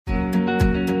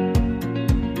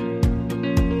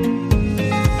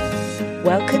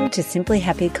Welcome to Simply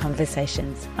Happy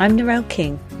Conversations. I'm Narelle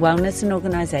King, wellness and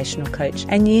organisational coach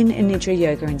and yin and nidra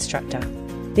yoga instructor.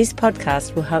 This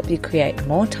podcast will help you create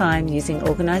more time using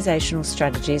organisational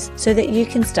strategies so that you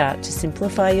can start to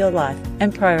simplify your life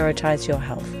and prioritise your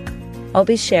health. I'll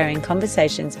be sharing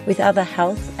conversations with other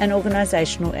health and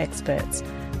organisational experts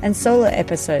and solo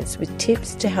episodes with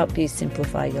tips to help you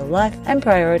simplify your life and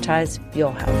prioritise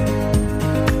your health.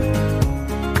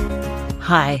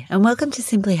 Hi, and welcome to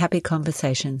Simply Happy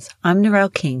Conversations. I'm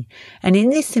Narelle King, and in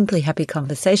this Simply Happy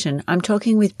Conversation, I'm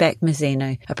talking with Bec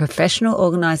Mazzino, a professional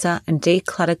organiser and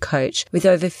declutter coach with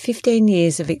over 15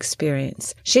 years of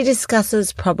experience. She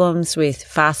discusses problems with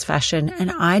fast fashion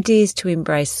and ideas to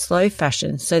embrace slow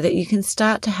fashion so that you can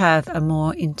start to have a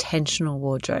more intentional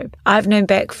wardrobe. I've known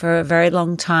Bec for a very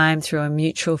long time through a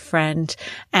mutual friend,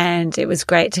 and it was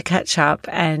great to catch up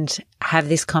and have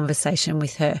this conversation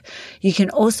with her. You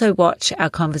can also watch our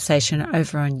conversation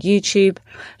over on YouTube.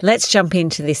 Let's jump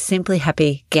into this Simply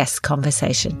Happy guest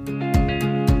conversation.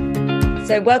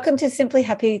 So welcome to Simply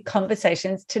Happy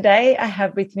Conversations. Today I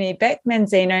have with me Bec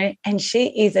Mazzino, and she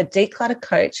is a declutter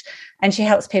coach, and she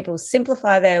helps people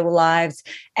simplify their lives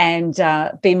and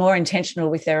be more intentional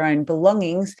with their own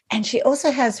belongings. And she also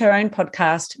has her own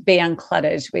podcast, Be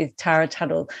Uncluttered, with Tara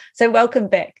Tuttle. So welcome,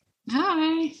 Bec.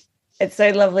 Hi. It's so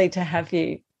lovely to have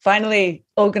you. Finally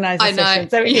organise a session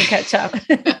so we can catch up.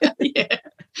 Yeah,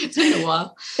 it's been a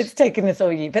while. It's taken us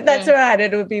all year, but that's all right.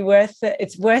 It'll be worth it.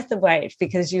 It's worth the wait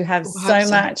because you have so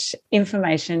much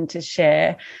information to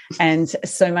share and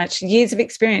so much years of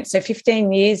experience. So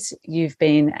 15 years you've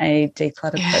been a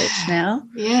declutter coach now.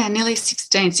 Yeah, nearly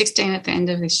 16 at the end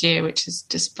of this year, which has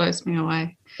just blows me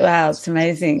away. Wow, it's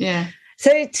amazing. Yeah.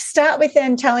 So to start with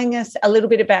then telling us a little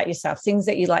bit about yourself, things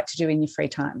that you like to do in your free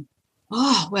time.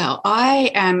 Oh, well,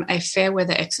 I am a fair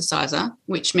weather exerciser,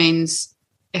 which means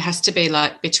it has to be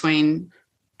like between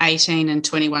 18 and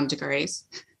 21 degrees,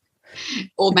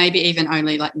 or maybe even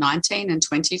only like 19 and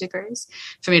 20 degrees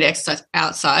for me to exercise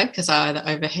outside because I either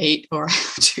overheat or I'm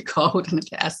too cold and I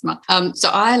get asthma. So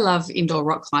I love indoor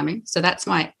rock climbing. So that's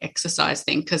my exercise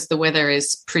thing because the weather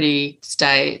is pretty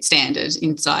standard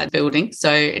inside building. So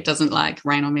it doesn't like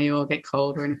rain on me or get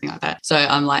cold or anything like that. So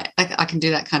I'm like, I can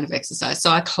do that kind of exercise. So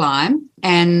I climb,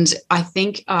 and I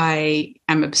think I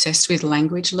am obsessed with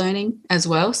language learning as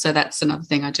well. So that's another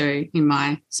thing I do in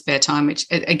my spare time, which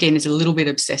again is a little bit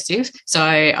obsessive. So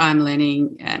I'm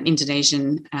learning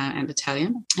Indonesian and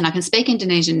Italian, and I can speak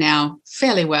Indonesian now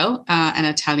fairly well, and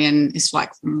Italian is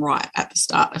like right at the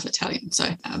start of Italian. So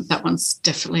that one's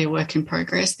definitely a work in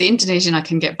progress. The Indonesian I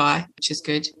can get by, which is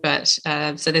good. But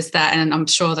so there's that, and I'm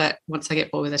sure that once I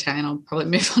get bored with Italian, I'll probably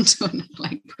move on to another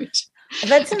language.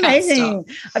 That's amazing.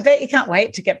 I bet you can't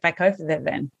wait to get back over there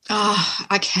then. Oh,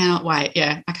 I cannot wait.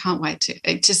 Yeah, I can't wait to.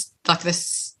 It just like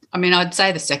this. I mean, I'd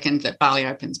say the second that Bali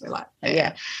opens, we're like,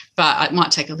 yeah. But it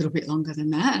might take a little bit longer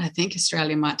than that. I think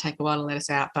Australia might take a while to let us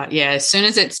out. But, yeah, as soon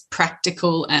as it's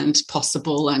practical and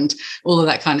possible and all of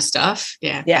that kind of stuff,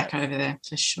 back over there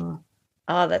for sure.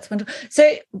 Oh, that's wonderful.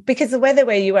 So because the weather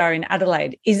where you are in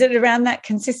Adelaide, is it around that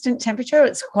consistent temperature or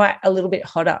it's quite a little bit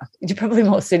hotter? You're probably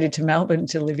more suited to Melbourne,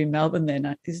 to live in Melbourne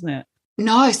then, isn't it?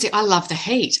 No, see, I love the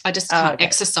heat. I just can't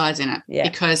exercise in it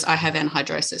because I have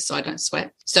anhydrosis, so I don't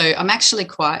sweat. So I'm actually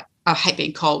I hate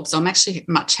being cold, so I'm actually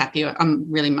much happier. I'm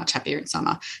really much happier in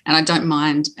summer, and I don't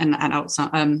mind an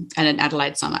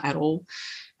Adelaide summer at all.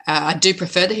 I do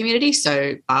prefer the humidity,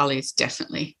 so Bali is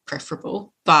definitely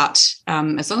preferable. But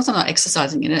as long as I'm not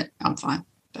exercising in it, I'm fine.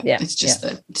 But it's just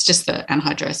the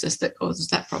anhydrosis that causes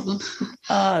that problem.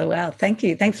 Oh, wow. Thank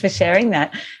you. Thanks for sharing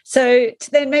that. So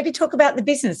to then maybe talk about the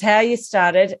business, how you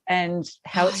started and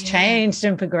how it's changed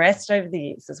and progressed over the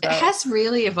years as well. It has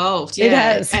really evolved.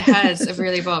 Yeah, it has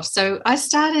really evolved. So I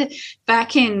started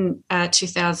back in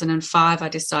 2005. I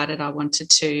decided I wanted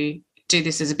to do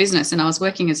this as a business, and I was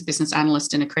working as a business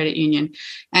analyst in a credit union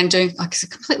and doing like a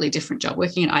completely different job,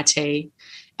 working in IT,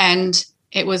 and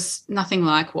it was nothing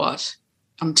like what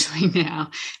I'm doing now.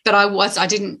 But I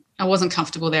wasn't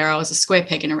comfortable there. I was a square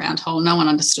peg in a round hole. No one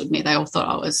understood me. They all thought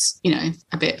I was, a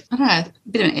bit of an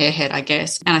airhead, I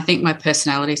guess. And I think my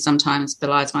personality sometimes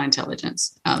belies my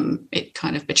intelligence. It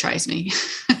kind of betrays me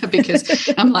because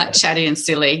I'm like chatty and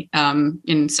silly.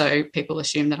 And so people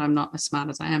assume that I'm not as smart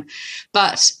as I am.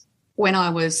 But when I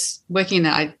was working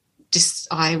there,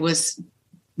 I'm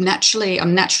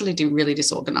naturally really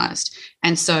disorganized.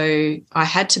 And so I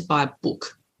had to buy a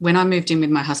book. When I moved in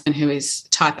with my husband, who is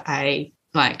type A,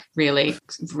 like really,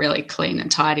 really clean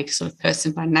and tidy sort of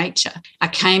person by nature, I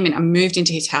moved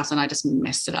into his house and I just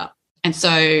messed it up. And so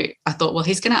I thought, well,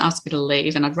 he's going to ask me to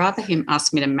leave, and I'd rather him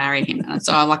ask me to marry him. And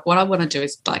so I'm like, what I want to do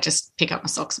is like just pick up my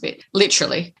socks a bit,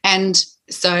 literally. And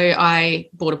so I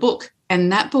bought a book,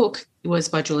 and that book was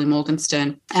by Julie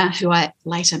Morgenstern, who I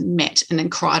later met and then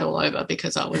cried all over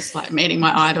because I was like meeting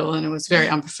my idol, and it was very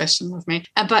unprofessional of me.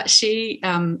 But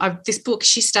this book,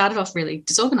 she started off really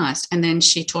disorganized, and then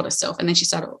she taught herself, and then she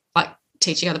started like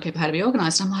teaching other people how to be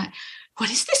organized. I'm like, what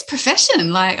is this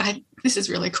profession? Like, this is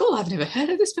really cool. I've never heard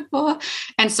of this before.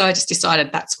 And so I just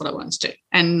decided that's what I wanted to do.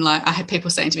 And like, I had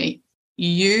people saying to me,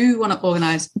 you want to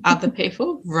organize other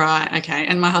people? Right. Okay.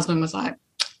 And my husband was like,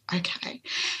 okay.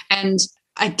 And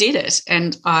I did it.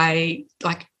 And I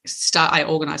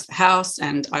organized the house,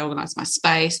 and I organized my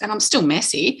space, and I'm still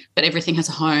messy, but everything has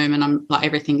a home, and I'm like,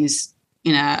 everything is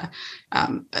in a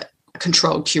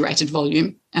controlled, curated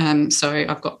volume. So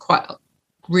I've got quite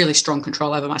really strong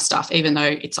control over my stuff, even though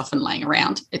it's often laying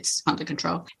around, it's under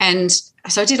control. And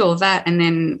so I did all of that, and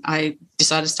then I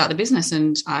decided to start the business,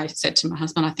 and I said to my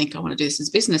husband, I think I want to do this as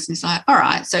a business. And he's like, all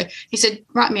right. So he said,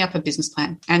 write me up a business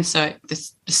plan. And so the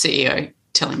CEO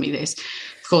telling me this,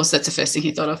 of course, that's the first thing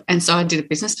he thought of. And so I did a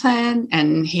business plan,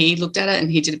 and he looked at it, and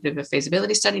he did a bit of a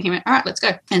feasibility study, and he went, all right, let's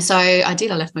go. And so I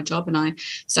did. I left my job, and I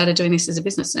started doing this as a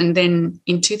business. And then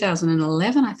in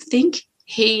 2011, I think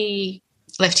he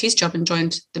left his job and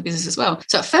joined the business as well.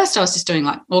 So at first I was just doing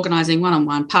like organizing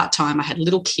one-on-one part-time. I had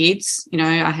little kids, you know,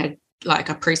 I had like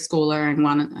a preschooler and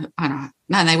one, I don't know,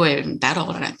 no, they weren't even that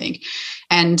old, I don't think.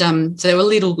 And so they were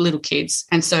little kids.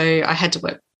 And so I had to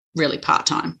work really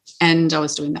part-time, and I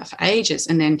was doing that for ages.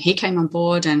 And then he came on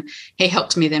board, and he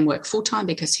helped me then work full-time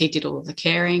because he did all of the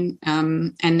caring.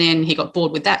 And then he got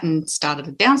bored with that and started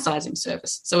a downsizing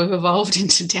service. So we've evolved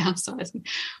into downsizing.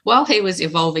 While he was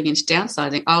evolving into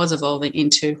downsizing, I was evolving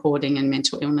into hoarding and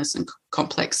mental illness and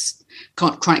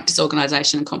chronic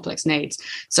disorganization and complex needs.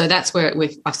 So that's where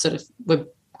we're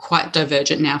quite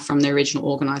divergent now from the original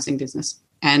organizing business.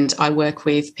 And I work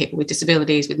with people with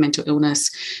disabilities, with mental illness,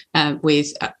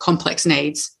 with complex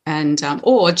needs, and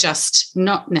or just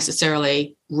not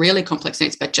necessarily really complex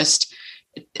needs, but just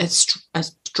a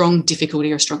strong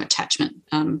difficulty or a strong attachment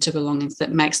to belongings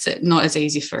that makes it not as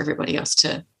easy for everybody else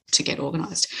to get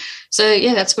organised. So,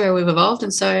 yeah, that's where we've evolved.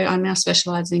 And so I'm now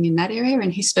specialising in that area,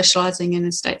 and he's specialising in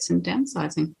estates and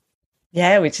downsizing.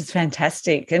 Yeah, which is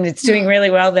fantastic. And it's doing really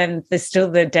well then. There's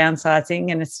still the downsizing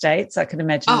and estates. I can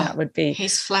imagine that would be.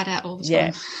 He's flat out all the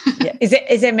time. Yeah.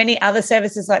 Is there many other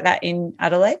services like that in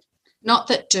Adelaide? Not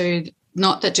that do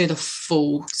the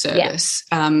full service.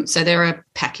 Yeah. So there are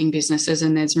packing businesses,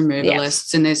 and there's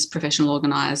removalists, and there's professional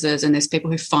organisers, and there's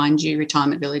people who find you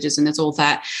retirement villages, and there's all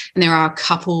that. And there are a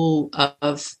couple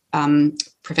of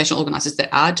professional organisers that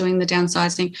are doing the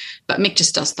downsizing, but Mick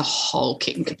just does the whole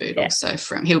kit and caboodle. Yeah. So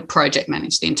he'll project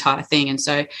manage the entire thing. And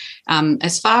so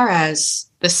as far as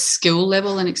the skill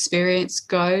level and experience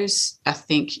goes, I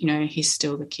think, you know, he's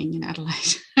still the king in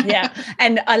Adelaide. Yeah.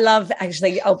 And I love,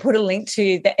 actually, I'll put a link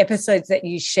to the episodes that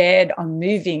you shared on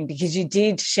moving, because you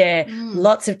did share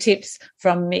lots of tips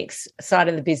from Mick's side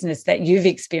of the business that you've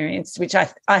experienced, which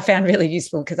I found really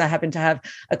useful, because I happened to have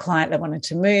a client that wanted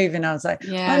to move, and I was like,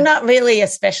 I'm not really a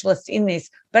specialist in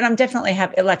this, but I'm definitely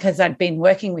happy, like, as I'd been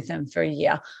working with them for a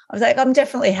year, I was like, I'm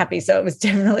definitely happy. So it was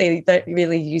definitely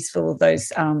really useful,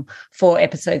 those 4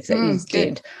 episodes that you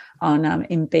did on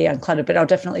in Be Uncluttered, but I'll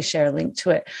definitely share a link to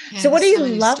it. Yeah, so what do you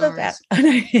love about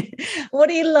what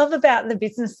do you love about the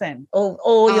business then?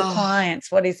 All your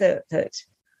clients, what is it that?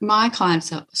 My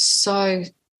clients are so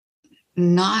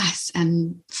nice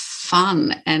and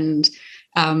fun and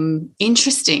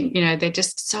interesting. You know, they're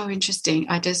just so interesting.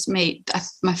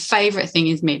 My favourite thing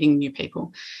is meeting new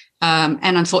people.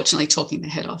 And unfortunately talking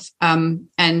their head off.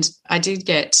 And I did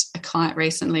get a client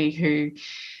recently who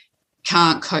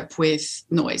can't cope with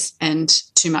noise and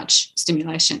too much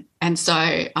stimulation. And so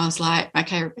I was like,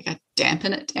 okay, Rebecca,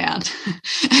 dampen it down.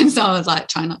 And so I was like,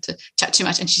 try not to chat too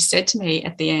much. And she said to me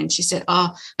at the end, she said,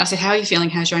 I said, how are you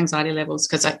feeling? How's your anxiety levels?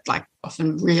 Because I'm like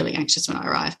often really anxious when I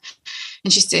arrive.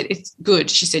 And she said, it's good.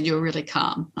 She said, you're really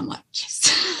calm. I'm like,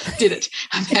 yes, did it.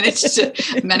 I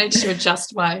managed to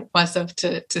adjust myself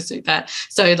to suit that.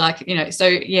 So like, you know, so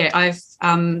yeah,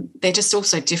 they're just all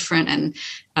so different,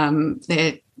 and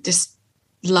they're just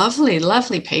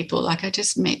lovely people. Like, I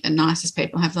just meet the nicest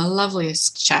people, have the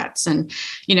loveliest chats. And,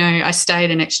 you know, I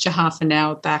stayed an extra half an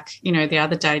hour back, you know, the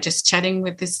other day, just chatting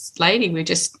with this lady. We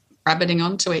just rabbiting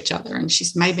onto each other, and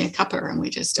she's made me a cuppa, and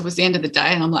it was the end of the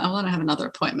day, and I'm like, I want to have another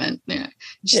appointment. You know,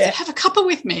 she said, have a cuppa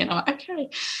with me, and I'm like,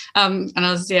 okay. And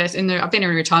I was I've been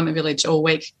in a retirement village all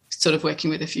week, sort of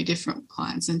working with a few different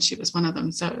clients, and she was one of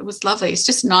them. So it was lovely. It's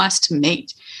just nice to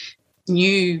meet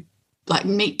new like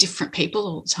meet different people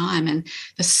all the time, and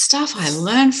the stuff I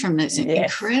learn from this is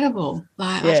incredible.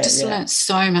 Like I've just learned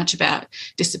so much about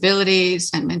disabilities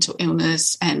and mental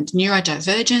illness and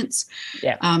neurodivergence.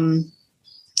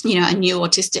 A new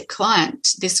autistic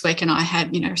client this week, and I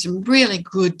had, some really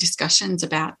good discussions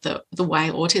about the way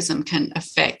autism can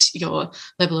affect your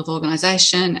level of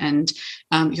organisation and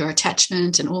your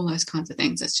attachment and all those kinds of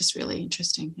things. It's just really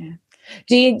interesting. Yeah.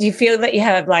 Do you feel that you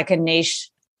have like a niche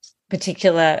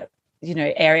particular,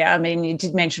 area? I mean, you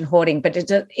did mention hoarding, but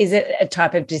is it a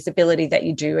type of disability that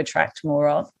you do attract more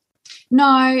of?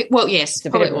 No, well, yes,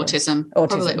 probably autism.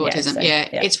 Probably autism. Yeah,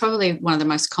 it's probably one of the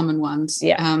most common ones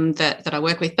that I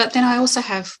work with. But then I also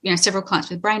have, several clients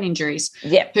with brain injuries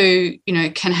who,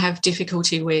 can have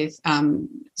difficulty with,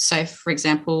 say, for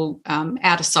example,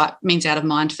 out of sight means out of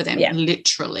mind for them,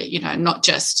 literally, not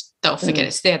just they'll forget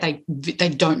it's there. They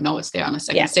don't know it's there unless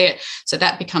they can see it. So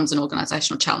that becomes an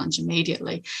organisational challenge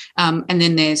immediately. And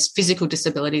then there's physical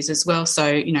disabilities as well. So,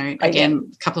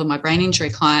 again, a couple of my brain injury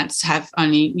clients have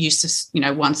only use of,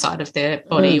 one side of their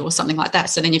body or something like that.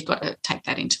 So then you've got to take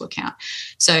that into account.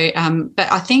 So,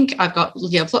 but I think I've got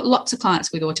lots of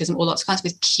clients with autism or lots of clients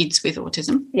with kids with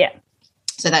autism. Yeah.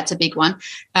 So that's a big one.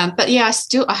 But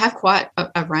I have quite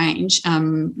a range.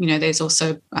 There's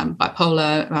also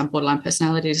bipolar, borderline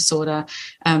personality disorder,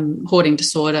 hoarding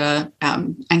disorder,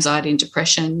 anxiety and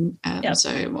depression.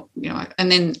 So,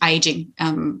 and then aging.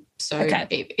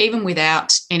 Even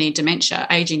without any dementia,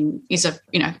 aging is a,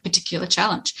 particular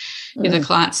challenge. The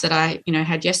clients that I,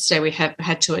 had yesterday, we have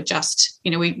had to adjust,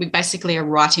 we basically are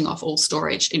writing off all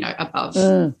storage, above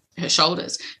her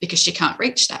shoulders because she can't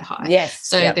reach that high. Yes.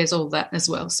 So there's all that as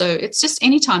well. So it's just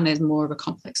anytime there's more of a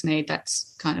complex need,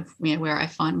 that's kind of where I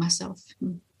find myself.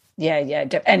 Yeah.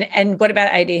 And what about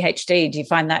ADHD? Do you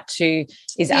find that too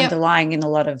is underlying in a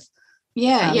lot of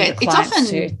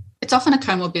It's often a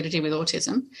comorbidity with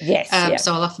autism. Yes.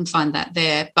 So I'll often find that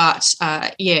there. But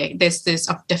there's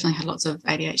I've definitely had lots of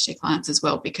ADHD clients as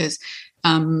well because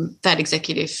that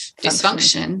executive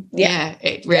dysfunction,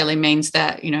 it really means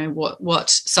that, what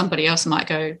somebody else might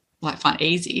go like find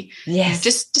easy. Yes.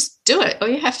 Just do it. All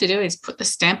you have to do is put the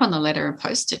stamp on the letter and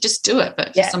post it. Just do it.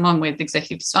 But for someone with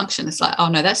executive dysfunction, it's like, oh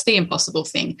no, that's the impossible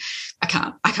thing. I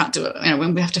can't do it.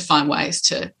 When we have to find ways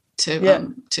to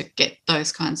get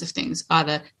those kinds of things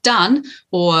either done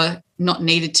or not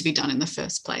needed to be done in the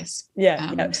first place.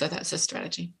 So that's a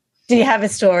strategy. Do you have a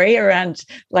story around,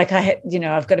 like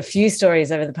I've got a few stories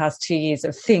over the past 2 years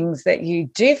of things that you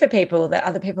do for people that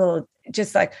other people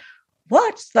just like,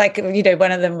 what? Like,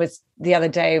 one of them was the other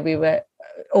day we were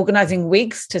organising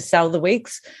wigs to sell the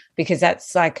wigs because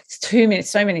that's like so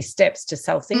many steps to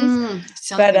sell things.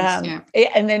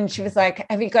 And then she was like,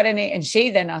 have you got any? And she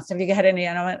then asked, have you had any?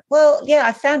 And I went, well, yeah,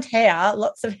 I found hair,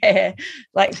 lots of hair,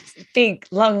 like big,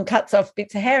 long cuts off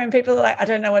bits of hair. And people are like, I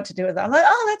don't know what to do with it. I'm like,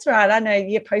 oh, that's right. I know,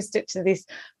 you post it to this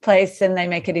place and they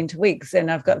make it into wigs. And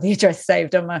I've got the address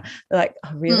saved on my, like,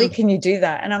 oh, really? Can you do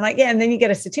that? And I'm like, yeah. And then you get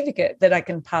a certificate that I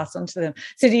can pass on to them.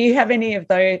 So do you have any of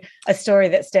those, a story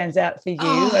that stands out for you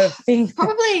of things?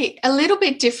 Probably a little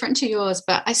bit different to yours,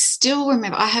 but I still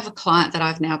remember I have a client that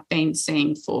I've now been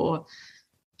seeing for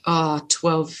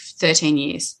 12, 13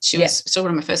 years. She was still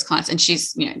one of my first clients, and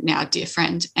she's now a dear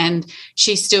friend, and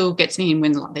she still gets me in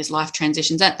when there's life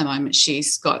transitions. At the moment,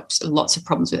 she's got lots of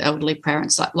problems with elderly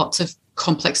parents, like lots of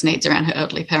complex needs around her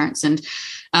elderly parents. And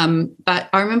but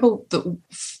I remember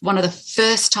one of the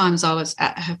first times I was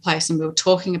at her place and we were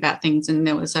talking about things, and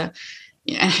there was her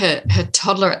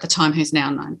toddler at the time, who's now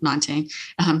 19,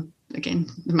 again,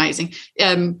 amazing,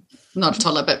 not a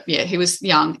toddler, but he was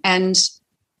young, and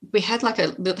we had like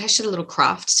a little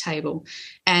craft table,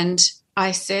 and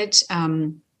I said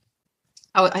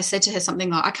I said to her something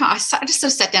like, I just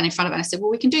sort of sat down in front of her and I said, well,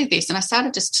 we can do this. And I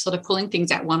started just sort of pulling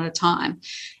things out one at a time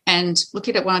and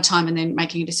looking at it one at a time and then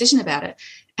making a decision about it.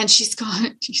 And she's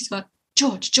gone,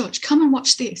 George, come and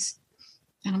watch this.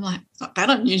 And I'm like, not that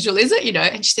unusual, is it?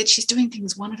 And she said she's doing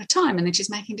things one at a time and then she's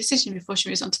making a decision before she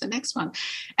moves on to the next one.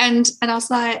 And I was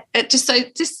like,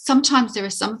 just sometimes there are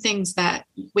some things that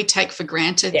we take for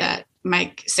granted that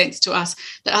make sense to us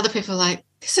that other people are like,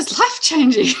 this is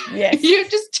life-changing. Yes.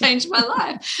 You've just changed my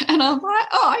life. And I'm like,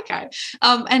 oh, okay.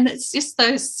 And it's just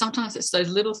sometimes it's those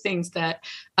little things that,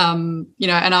 and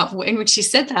when she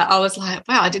said that, I was like,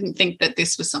 wow, I didn't think that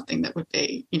this was something that would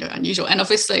be, unusual. And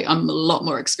obviously I'm a lot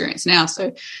more experienced now.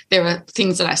 So there are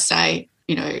things that I say,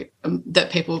 that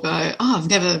people go, oh,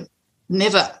 I've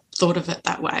never thought of it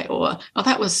that way, or oh,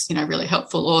 that was really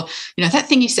helpful, or that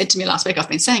thing you said to me last week, I've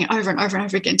been saying it over and over and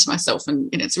over again to myself, and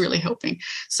it's really helping.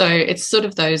 So it's sort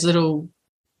of those little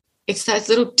it's those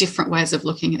little different ways of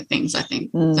looking at things, I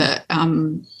think, that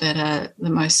are the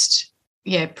most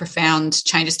profound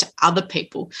changes to other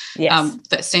people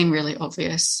that seem really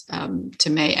obvious to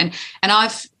me. And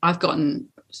I've gotten,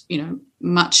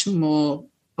 much more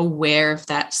aware of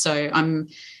that. So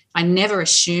I never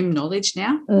assume knowledge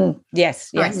now.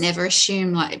 Yes. I never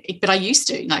assume but I used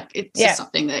to, it's just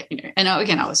something that, and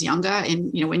again, I was younger,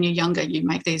 and, when you're younger, you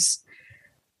make these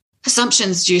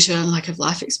assumptions due to a lack of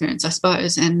life experience, I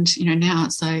suppose. And, now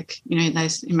it's like, you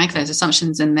make those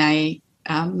assumptions, and they,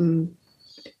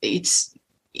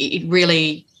 it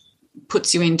really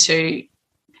puts you into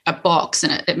a box,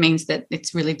 and it means that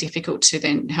it's really difficult to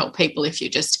then help people if you're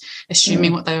just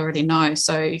assuming what they already know.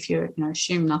 So if you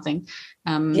assume nothing,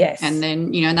 and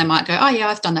then they might go, oh yeah,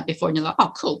 I've done that before, and you're like,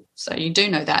 oh cool, so you do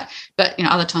know that. But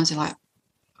other times you're like,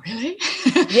 really?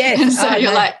 Yes. And so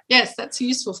you're like, yes, that's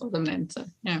useful for them then. So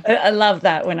yeah, I love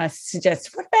that when I suggest,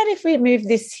 what about if we move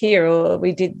this here, or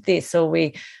we did this, or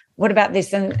what about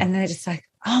this, and they're just like,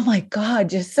 oh my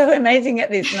God, you're so amazing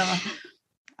at this. And I'm like,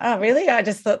 oh, really? I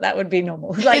just thought that would be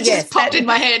normal. It just popped in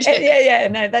my head. Yeah.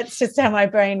 No, that's just how my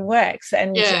brain works.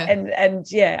 And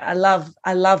I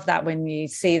love that when you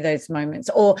see those moments.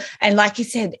 And like you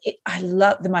said,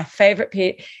 my favorite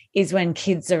bit is when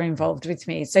kids are involved with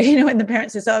me. So, when the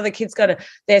parent says, oh, the kids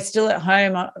they're still at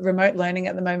home, remote learning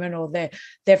at the moment, or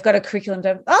they've got a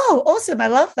curriculum. Oh, awesome. I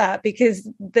love that, because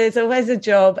there's always a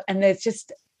job, and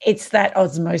it's that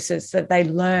osmosis that they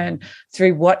learn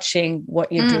through watching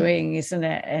what you're doing, isn't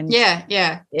it? And yeah.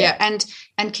 And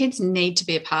kids need to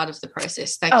be a part of the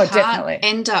process. They can't definitely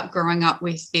end up growing up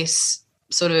with this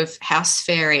sort of house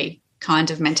fairy kind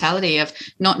of mentality of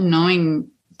not knowing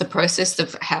the process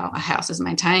of how a house is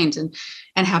maintained,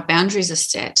 and how boundaries are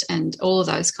set, and all of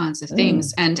those kinds of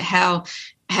things, and how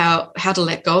to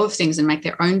let go of things and make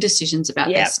their own decisions about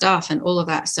their stuff and all of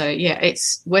that. So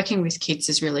it's working with kids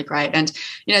is really great. And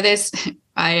there's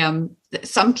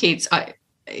some kids,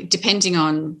 depending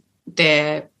on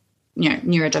their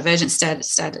neurodivergent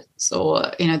status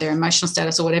or their emotional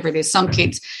status or whatever it is, some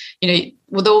kids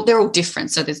they're all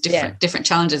different, so there's different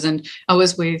challenges. And I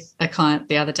was with a client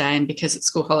the other day, and because it's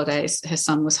school holidays, her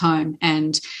son was home,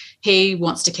 and he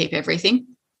wants to keep everything,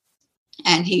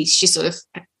 and she sort of,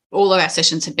 all of our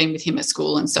sessions had been with him at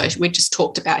school, and so we just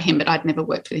talked about him, but I'd never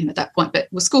worked with him at that point. But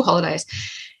it was school holidays,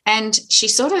 and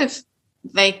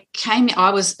they came in, I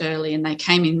was early, and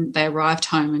they arrived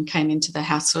home and came into the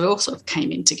house, so we all sort of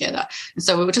came in together. And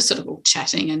so we were just sort of all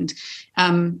chatting, and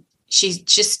she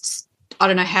just, I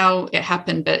don't know how it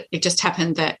happened, but it just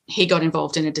happened that he got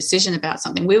involved in a decision about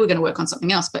something. We were going to work on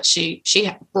something else, but she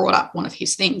brought up one of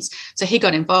his things, so he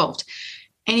got involved.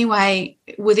 Anyway,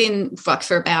 within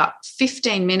for about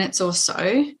 15 minutes or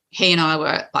so, he and I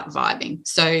were vibing.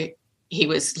 So he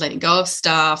was letting go of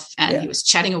stuff, and he was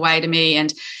chatting away to me,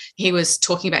 and he was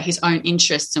talking about his own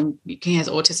interests, and he has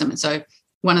autism. And so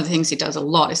one of the things he does a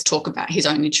lot is talk about his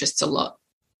own interests a lot.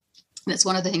 And it's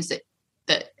one of the things that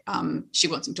she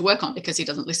wants him to work on, because he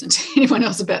doesn't listen to anyone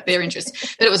else about their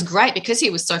interests. But it was great because he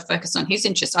was so focused on his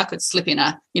interests. I could slip in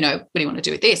what do you want to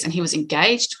do with this? And he was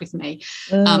engaged with me.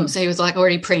 So he was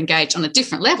already pre-engaged on a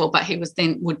different level, but he was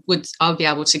then I would be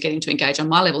able to get him to engage on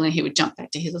my level, and he would jump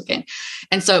back to his again.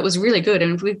 And so it was really good.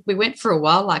 And we went for a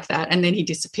while like that, and then he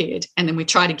disappeared. And then we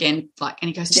tried again, and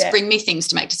he goes, just bring me things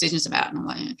to make decisions about. And I'm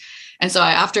like, yeah. And so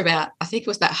after about, I think it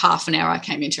was about half an hour, I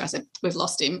came into her, I said, we've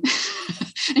lost him.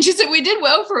 And she said, we did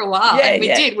well for a while. And we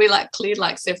did. We cleared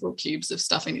several cubes of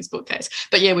stuff in his bookcase.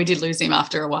 But we did lose him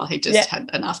after a while. He just had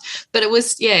enough. But it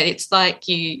was, it's like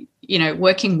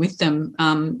working with them,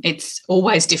 it's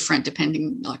always different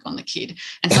depending on the kid.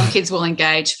 And some kids will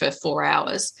engage for 4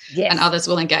 hours and others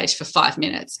will engage for 5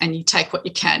 minutes, and you take what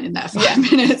you can in that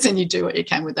 5 minutes and you do what you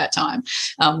can with that time.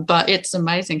 But it's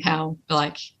amazing how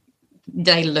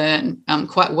they learn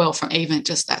quite well from even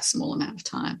just that small amount of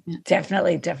time. Yeah.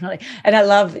 Definitely. And I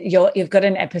love you've got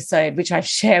an episode which I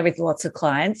share with lots of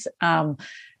clients, the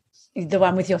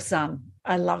one with your son.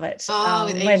 I love it.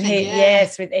 With Ethan,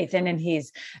 with Ethan and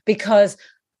his, because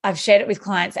I've shared it with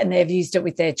clients and they've used it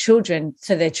with their children,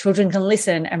 so their children can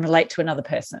listen and relate to another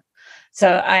person. So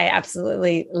I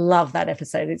absolutely love that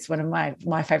episode. It's one of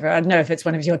my favorite. I don't know if it's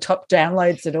one of your top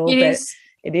downloads at all.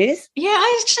 It is? Yeah,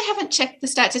 I actually haven't checked the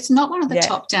stats. It's not one of the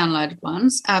top downloaded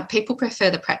ones. People prefer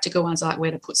the practical ones, like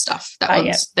where to put stuff.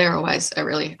 They're always a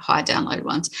really high downloaded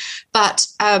ones. But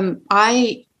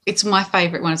it's my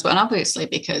favourite one as well, and obviously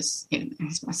because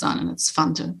he's my son and it's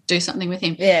fun to do something with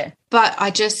him. Yeah. But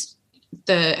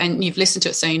and you've listened to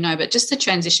it so you know, but just the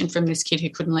transition from this kid who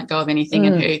couldn't let go of anything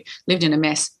and who lived in a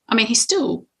mess. I mean, he's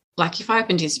still like if I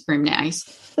opened his room now, he's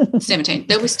 17,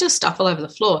 there was still stuff all over the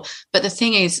floor. But the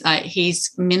thing is,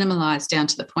 he's minimalized down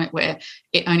to the point where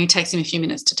it only takes him a few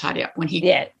minutes to tidy up when he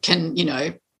can,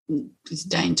 is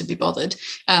deign to be bothered.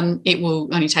 It will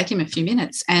only take him a few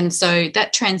minutes. And so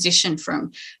that transition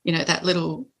from, that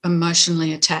little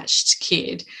emotionally attached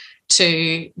kid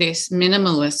to this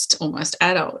minimalist almost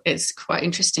adult is quite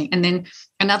interesting. And then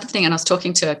another thing, and I was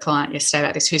talking to a client yesterday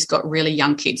about this who's got really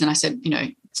young kids, and I said,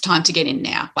 it's time to get in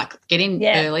now, like get in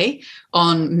early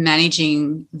on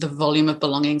managing the volume of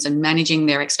belongings and managing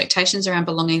their expectations around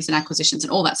belongings and acquisitions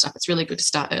and all that stuff. It's really good to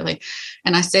start early.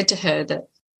 And I said to her that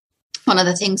one of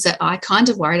the things that I kind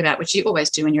of worried about, which you always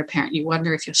do when you're a parent, you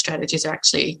wonder if your strategies are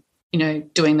actually,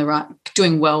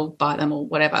 doing well by them or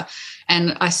whatever.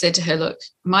 And I said to her, look,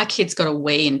 my kid's got a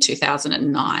Wii in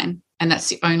 2009, and that's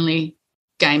the only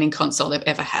gaming console they've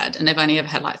ever had. And they've only ever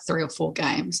had like 3 or 4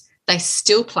 games. They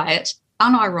still play it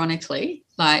unironically.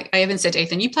 Like I even said to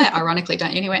Ethan, you play it ironically,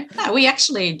 don't you? And he went, no, we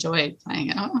actually enjoy playing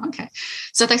it. Oh, okay.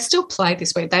 So they still play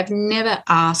this week. They've never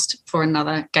asked for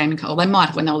another gaming console. They might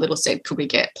have when they were little said, could we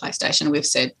get PlayStation? And we've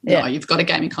said, no, you've got a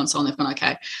gaming console, and they've gone,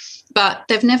 okay. But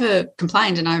they've never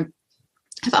complained. And I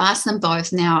have asked them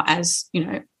both now as,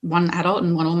 one adult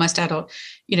and one almost adult,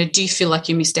 do you feel like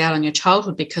you missed out on your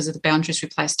childhood because of the boundaries we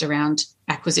placed around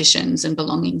acquisitions and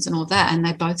belongings and all that? And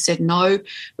they both said, no,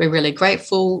 we're really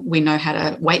grateful. We know how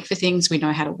to wait for things. We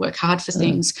know how to work hard for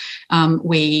things.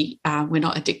 We're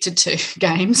not addicted to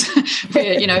games,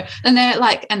 and they're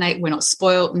like, we're not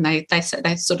spoiled. And they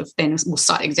sort of then will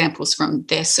cite examples from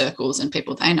their circles and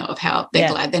people they know of how they're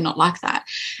glad they're not like that.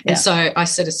 And so I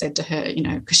sort of said to her,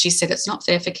 because she said it's not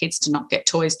fair for kids to not get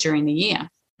toys during the year.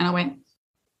 And I went,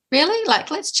 really? Like,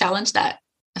 let's challenge that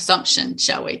assumption,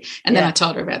 shall we? And then I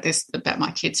told her about my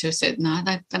kids who said, no,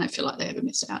 they don't feel like they ever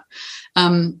missed out.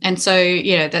 And so,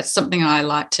 that's something I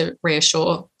like to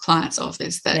reassure clients of,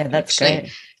 is that that's actually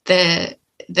great.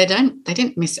 they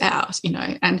didn't miss out,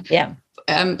 And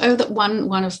that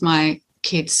one of my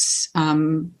kids'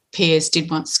 peers did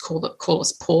once call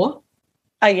us poor.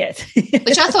 Oh, yes.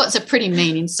 Which I thought was a pretty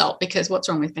mean insult, because what's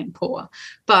wrong with being poor?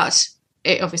 But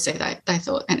obviously they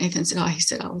thought, and Ethan said, he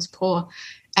said I was poor.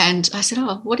 And I said,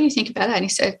 what do you think about that? And he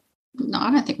said, no, I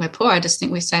don't think we're poor. I just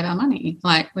think we save our money.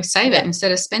 Like, we save it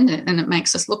instead of spend it, and it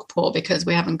makes us look poor because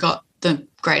we haven't got the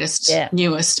greatest,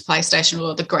 newest PlayStation,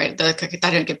 or they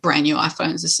don't get brand new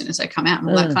iPhones as soon as they come out and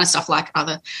all that kind of stuff,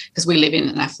 because we live in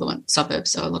an affluent suburb,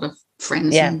 so a lot of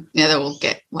friends and they all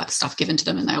get like stuff given to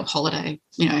them, and they all holiday,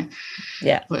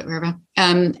 wherever.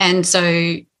 And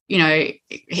so,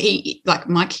 he, like,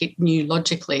 my kid knew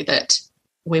logically that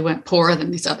we weren't poorer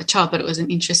than this other child, but it was an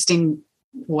interesting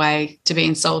way to be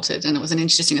insulted, and it was an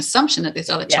interesting assumption that this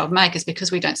other child make is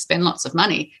because we don't spend lots of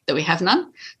money that we have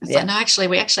none. It's like, no, actually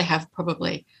we actually have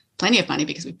probably plenty of money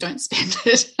because we don't spend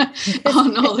it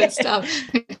on all this stuff.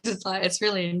 It's like, it's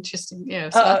really interesting.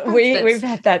 So we've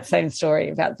had that same story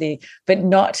about but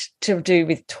not to do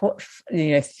with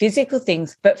physical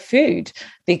things, but food,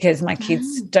 because my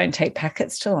kids don't take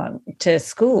packets to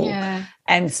school.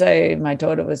 And so my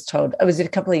daughter was told, it was a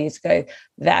couple of years ago,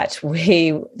 that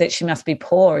she must be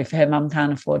poor if her mum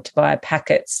can't afford to buy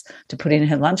packets to put in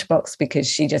her lunchbox, because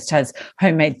she just has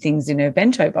homemade things in her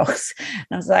bento box. And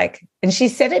I was like, and she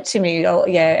said it to me, oh,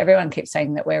 yeah, everyone keeps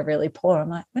saying that we're really poor. I'm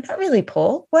like, we're not really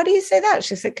poor. Why do you say that?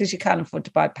 She said, because you can't afford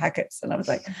to buy packets. And I was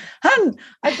like, hun,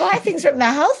 I buy things from the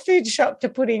health food shop to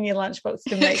put in your lunchbox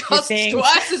to make you things.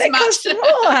 Twice as much.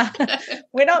 More.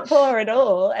 We're not poor at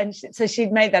all. And so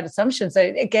she'd made that assumption. So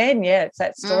again, it's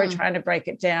that story, trying to break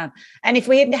it down. And if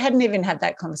we hadn't even had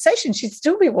that conversation, she'd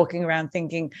still be walking around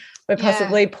thinking we're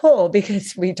possibly poor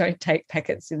because we don't take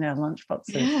packets in our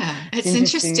lunchboxes. Yeah, it's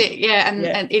interesting.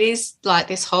 And it is like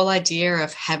this whole idea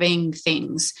of having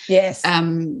things. Yes.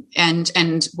 And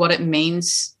what it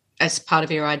means as part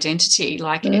of your identity.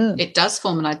 Like it does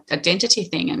form an identity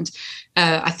thing. And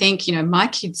I think, my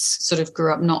kids sort of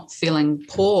grew up not feeling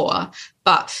poor,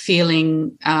 but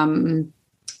feeling,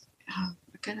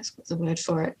 goodness, what's the word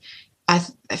for it?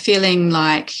 Feeling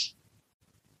like,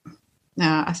 no,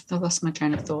 I lost my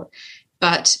train of thought,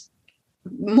 but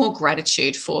more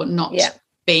gratitude for not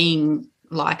being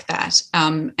like that,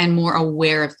 and more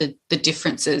aware of the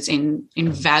differences in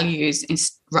values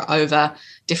over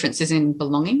differences in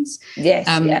belongings. Yes.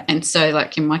 And so,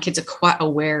 like, my kids are quite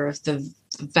aware of the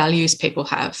values people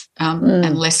have,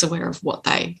 and less aware of what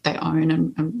they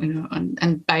own,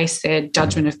 and base their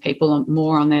judgment of people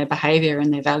more on their behaviour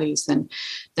and their values than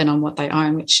on what they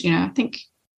own, which, I think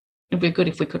it'd be good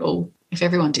if we could all if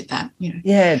everyone did that, you know.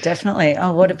 Yeah, definitely.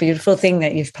 Oh, what a beautiful thing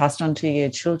that you've passed on to your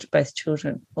children, both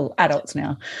children, or adults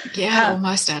now. Yeah,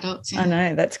 almost adults. Yeah. I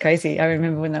know, that's crazy. I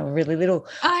remember when they were really little.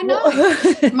 I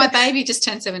know. My baby just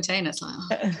turned 17. It's like,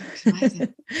 oh, it's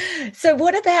amazing. So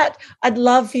what about, I'd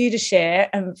love for you to share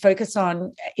and focus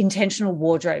on intentional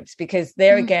wardrobes, because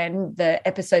there again, the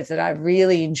episodes that I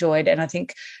really enjoyed, and I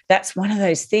think that's one of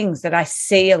those things that I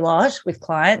see a lot with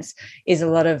clients, is a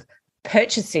lot of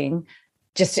purchasing,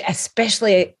 just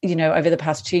especially, you know, over the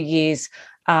past 2 years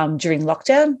during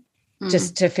lockdown,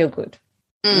 just to feel good.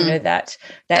 You know, that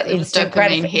instant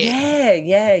gratification.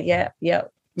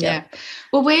 Yeah.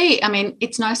 Well,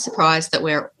 it's no surprise that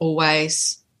we're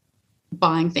always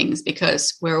buying things,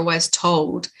 because we're always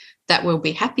told that we'll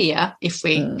be happier if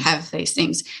we have these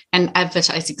things, and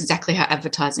advertise exactly how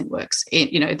advertising works.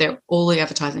 All the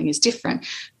advertising is different,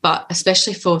 but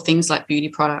especially for things like beauty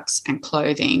products and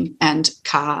clothing and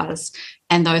cars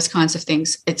and those kinds of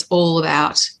things, it's all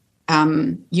about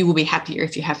you will be happier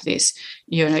if you have this.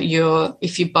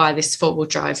 If you buy this 4-wheel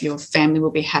drive, your family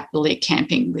will be happily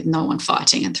camping with no one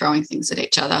fighting and throwing things at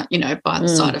each other, by the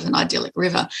side of an idyllic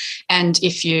river. And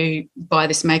if you buy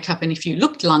this makeup and if you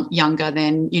look younger,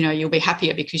 then, you'll be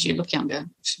happier because you look younger.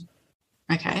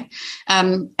 Okay.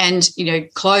 And,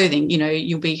 clothing,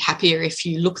 you'll be happier if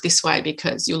you look this way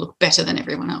because you'll look better than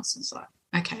everyone else. It's like,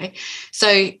 okay.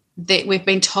 So we've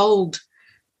been told,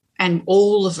 and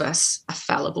all of us are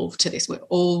fallible to this. We're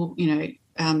all,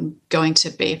 going to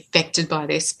be affected by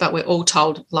this, but we're all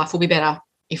told life will be better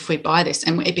if we buy this,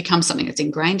 and it becomes something that's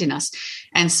ingrained in us.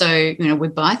 And so, we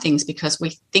buy things because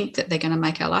we think that they're going to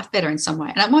make our life better in some way.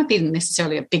 And it might be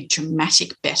necessarily a big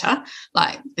dramatic better,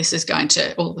 like this is going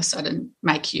to all of a sudden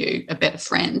make you a better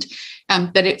friend.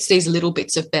 But it's these little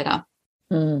bits of better.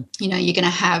 You're going to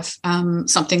have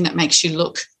something that makes you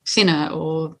look thinner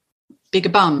or bigger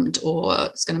bummed, or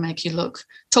it's going to make you look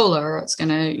taller, or it's going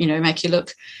to, make you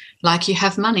look like you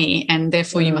have money and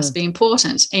therefore you must be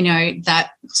important.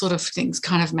 That sort of things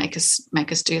kind of make us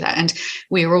do that. And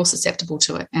we are all susceptible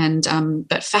to it. And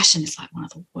but fashion is like one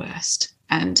of the worst.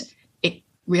 And it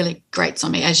really grates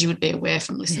on me, as you would be aware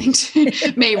from listening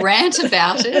to me rant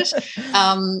about it.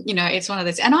 It's one of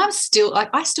those. And I'm still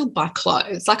I still buy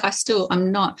clothes.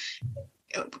 I'm not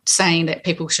saying that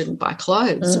people shouldn't buy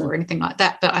clothes or anything like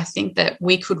that, but I think that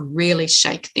we could really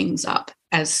shake things up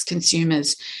as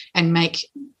consumers and make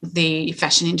the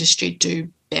fashion industry do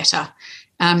better,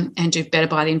 and do better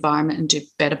by the environment, and do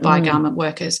better by garment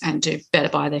workers, and do better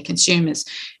by their consumers,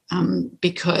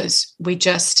 because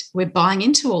we're buying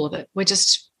into all of it. They're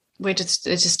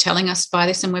just telling us buy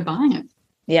this and we're buying it.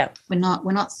 Yeah, we're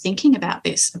not thinking about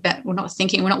this. We're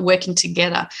not working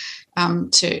together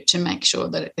to make sure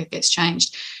that it gets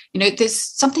changed. There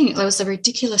was a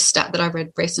ridiculous stat that I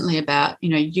read recently about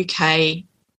UK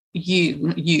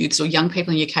youths or young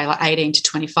people in the UK, like 18 to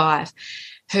 25,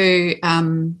 who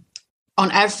on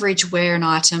average wear an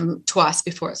item twice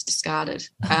before it's discarded.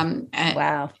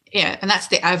 Wow. Yeah, and that's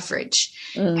the average.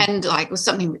 And it was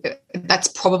something that's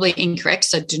probably incorrect,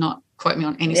 so do not quote me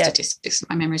on any statistics.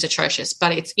 My memory is atrocious,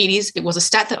 but it was a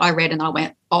stat that I read and I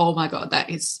went, oh my God, that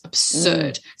is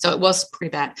absurd. So it was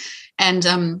pretty bad. And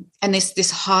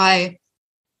this high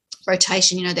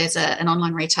rotation, there's an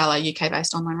online retailer,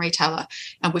 UK-based online retailer,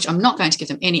 which I'm not going to give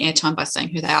them any airtime by saying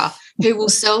who they are, who will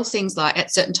sell things like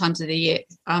at certain times of the year,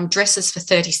 dresses for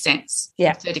 30 cents,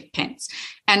 30 pence.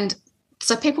 And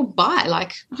so people buy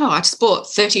I just bought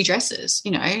 30 dresses,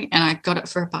 and I got it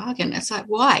for a bargain. It's like,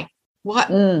 why? Why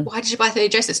did you buy 30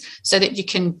 dresses? So that you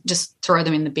can just throw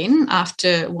them in the bin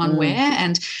after one wear.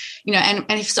 And, and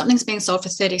if something's being sold for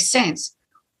 30 cents,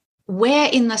 where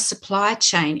in the supply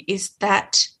chain is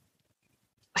that?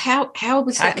 How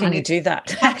was that can money? You do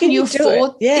that? How can you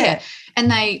afford? Yeah. And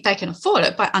they can afford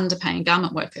it by underpaying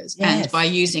garment workers and by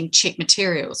using cheap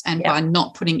materials and by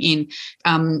not putting in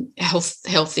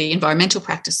healthy environmental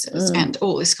practices and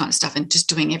all this kind of stuff, and just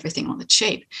doing everything on the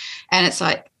cheap. And it's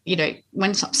like,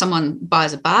 when someone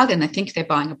buys a bargain, they think they're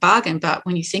buying a bargain, but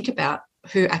when you think about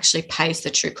who actually pays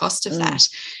the true cost of that,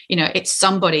 it's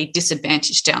somebody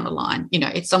disadvantaged down the line.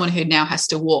 It's someone who now has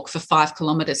to walk for 5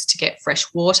 kilometres to get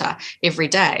fresh water every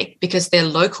day because their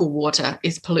local water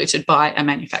is polluted by a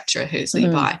manufacturer who's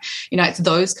nearby. It's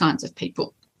those kinds of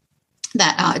people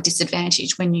that are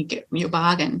disadvantaged when you get your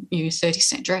bargain, your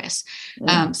 30-cent dress.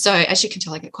 So as you can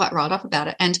tell, I get quite riled up about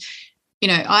it. And,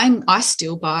 I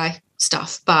still buy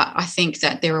stuff, but I think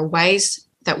that there are ways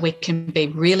that we can be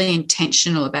really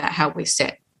intentional about how we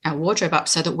set our wardrobe up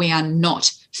so that we are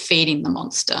not feeding the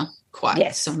monster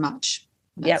quite so much.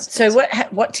 Yeah. So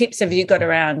what tips have you got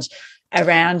around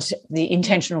the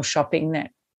intentional shopping that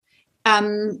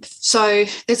So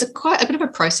there's quite a bit of a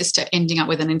process to ending up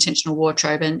with an intentional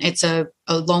wardrobe, and it's a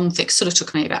long, thick, sort of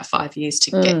took me about 5 years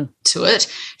to get to it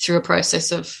through a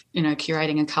process of,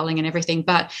 curating and culling and everything.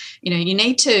 But, you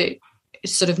need to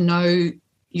sort of know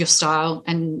your style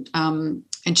and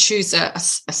choose a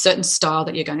certain style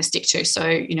that you're going to stick to. So,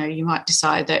 you might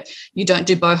decide that you don't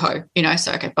do boho,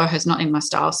 so, okay, boho's not in my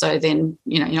style. So then,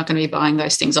 you're not going to be buying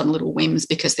those things on little whims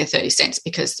because they're 30 cents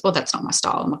because, well, that's not my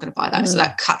style. I'm not going to buy that. So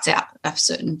that cuts out a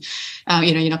certain,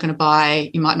 you're not going to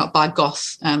buy, you might not buy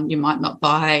goth. You might not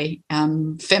buy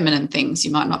feminine things.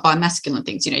 You might not buy masculine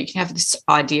things. You can have this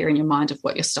idea in your mind of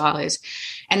what your style is.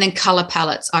 And then color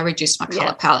palettes. I reduced my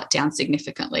color palette down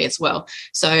significantly as well.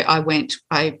 So I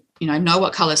know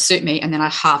what colors suit me, and then I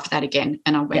halved that again,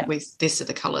 and I went with this are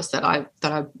the colors that I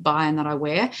buy and that I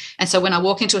wear. And so when I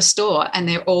walk into a store and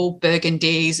they're all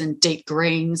burgundies and deep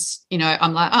greens,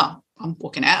 I'm like, oh, I'm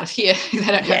walking out of here. They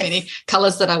don't have any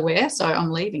colors that I wear, so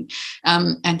I'm leaving.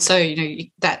 And so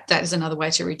that is another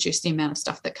way to reduce the amount of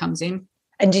stuff that comes in.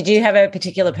 And did you have a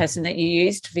particular person that you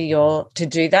used to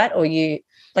do that, or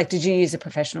did you use a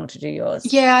professional to do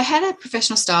yours? Yeah, I had a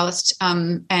professional stylist,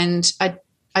 and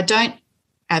I don't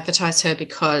advertise her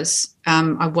because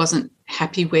I wasn't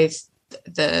happy with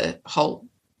the whole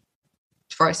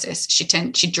process.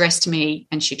 She dressed me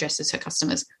and she dresses her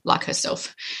customers like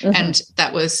herself. And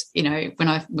that was, when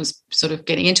I was sort of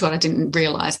getting into it, I didn't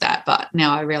realize that, but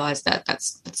now I realize that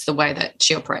that's the way that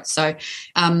she operates. So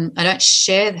I don't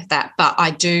share that, but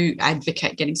I do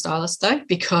advocate getting stylists though,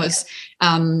 because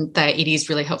it is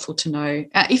really helpful to know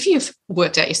if you've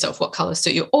worked out yourself what colors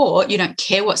suit you, or you don't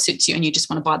care what suits you and you just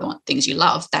want to buy the things you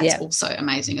love. That's also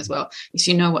amazing as well, if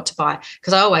you know what to buy.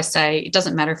 Because I always say it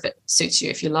doesn't matter if it suits you.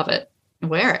 If you love it,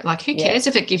 wear it. Like, who cares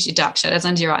if it gives you dark shadows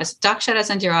under your eyes? Dark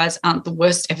shadows under your eyes aren't the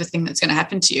worst ever thing that's going to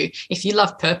happen to you. If you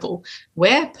love purple,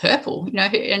 wear purple,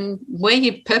 and wear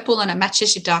your purple and it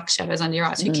matches your dark shadows under your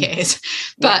eyes. Who cares?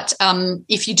 But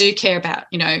if you do care about,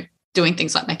 doing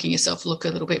things like making yourself look a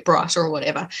little bit brighter or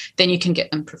whatever, then you can get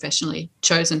them professionally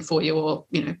chosen for you, or,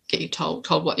 get you told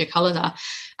what your colours are.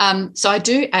 So I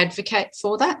do advocate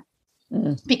for that.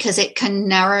 Because it can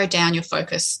narrow down your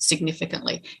focus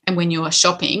significantly. And when you are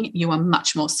shopping, you are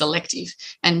much more selective,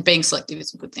 and being selective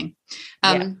is a good thing.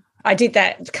 I did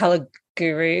that Colour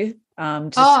Guru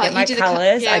to get my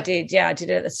colours. I did it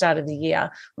at the start of the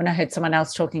year when I heard someone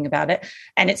else talking about it.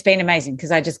 And it's been amazing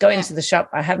because I just go into the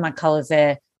shop, I have my colours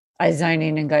there, I zone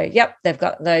in and go, yep, they've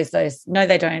got those. No,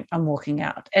 they don't. I'm walking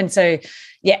out. And so,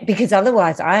 because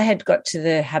otherwise I had got to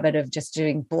the habit of just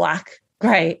doing black,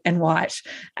 grey and white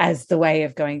as the way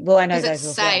of going, well, I know those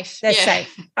are safe. They're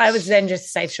safe. I was then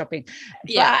just safe shopping.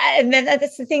 And then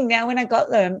that's the thing. Now when I got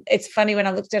them, it's funny when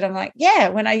I looked at it, I'm like,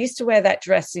 when I used to wear that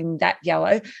dress in that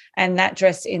yellow and that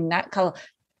dress in that colour,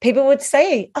 people would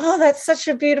say, oh, that's such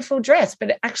a beautiful dress,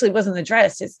 but it actually wasn't the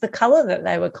dress. It's the colour that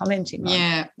they were commenting on.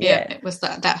 Yeah. It was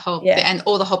that whole, and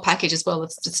all the whole package as well.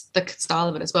 It's just the style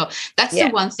of it as well. That's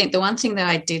the one thing that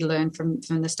I did learn from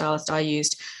the stylist I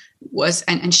used was,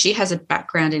 and she has a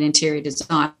background in interior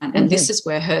design, and this is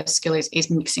where her skill is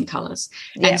mixing colours.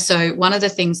 And so one of the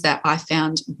things that I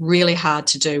found really hard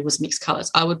to do was mix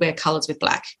colours. I would wear colours with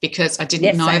black because I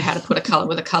didn't know how to put a colour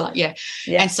with a colour.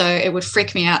 And so it would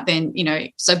freak me out then,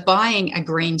 so buying a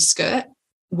green skirt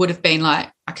would have been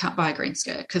like, I can't buy a green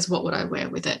skirt because what would I wear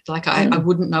with it? Like I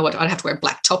wouldn't know what I'd have to wear a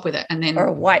black top with it, and then or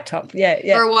a white top.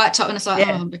 Or a white top. And it's like,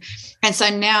 and so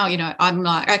now, I'm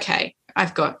like, okay,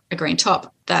 I've got a green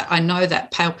top that I know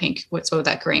that pale pink works well with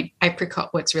that green.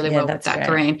 Apricot works really well with that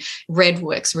green. Red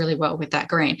works really well with that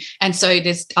green. And so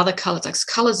there's other colours. Like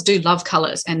colours do love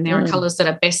colours, and there are colours that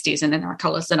are besties, and then there are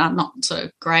colours that are not so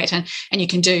great. And you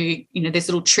can do, there's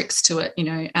little tricks to it,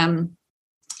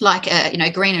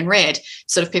 like, green and red,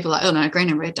 sort of people are like, oh, no,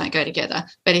 green and red don't go together.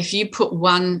 But if you put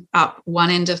one up one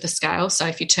end of the scale, so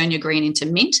if you turn your green into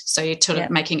mint, so you're sort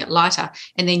of making it lighter,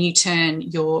 and then you turn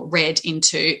your red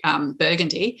into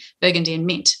burgundy and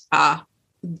mint are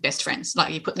best friends.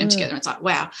 Like you put them together and it's like,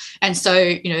 wow. And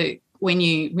so, when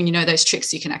you know those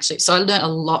tricks, you can actually, so I learned a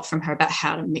lot from her about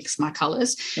how to mix my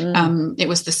colours. It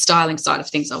was the styling side of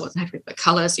things I wasn't happy with, but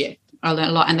colours, I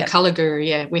learned a lot. And the Colour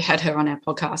Guru, we had her on our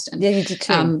podcast. And, you did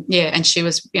too. And she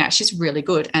was, she's really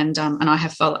good. And I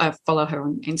follow her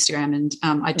on Instagram, and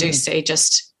I do see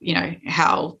just,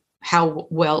 how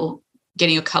well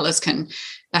getting your colours done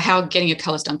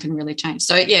can really change.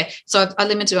 So, so I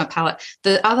limited my palette.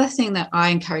 The other thing that I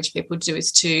encourage people to do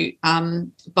is to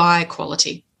buy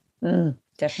quality.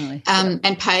 Definitely.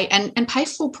 And pay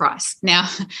full price. Now,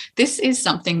 this is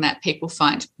something that people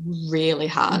find really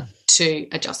hard to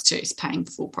adjust to, is paying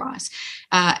full price.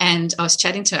 And I was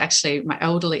chatting to actually my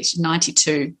elderly, she's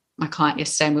 92, my client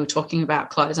yesterday, and we were talking about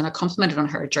clothes, and I complimented on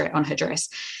her dress.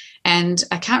 And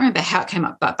I can't remember how it came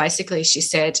up, but basically she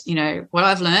said, you know, what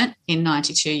I've learned in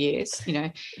 92 years, you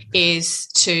know, is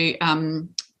to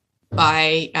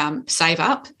save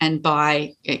up and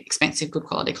buy expensive, good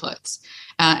quality clothes.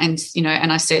 And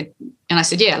I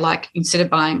said, yeah, like instead of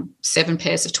buying 7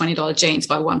 pairs of $20 jeans,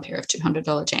 buy 1 pair of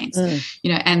 $200 jeans,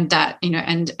 you know, and that, you know,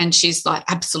 and she's like,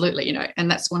 absolutely, you know,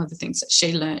 and that's one of the things that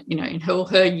she learned, you know, in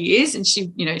her years. And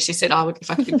she, you know, she said,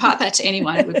 if I could impart that to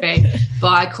anyone, it would be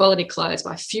buy quality clothes,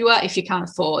 buy fewer if you can't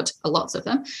afford lots of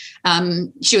them.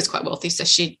 She was quite wealthy, so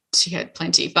she had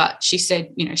plenty, but she said,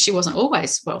 you know, she wasn't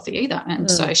always wealthy either.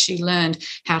 And so she learned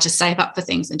how to save up for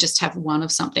things and just have one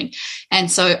of something.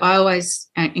 And so I always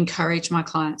encourage my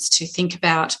clients to think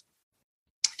about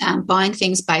buying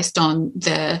things based on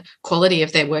the quality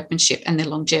of their workmanship and their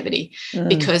longevity,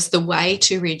 because the way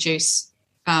to reduce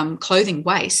clothing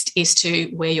waste is to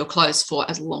wear your clothes for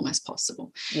as long as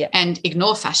possible. Yep. And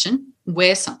ignore fashion.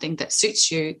 Wear something that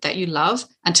suits you, that you love,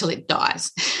 until it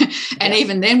dies. And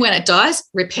even then, when it dies,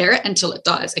 repair it until it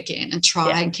dies again, and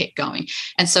try and keep going.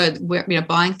 And so we're, you know,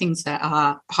 buying things that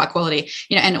are high quality,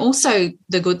 you know. And also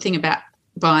the good thing about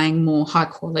buying more high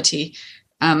quality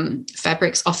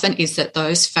fabrics often is that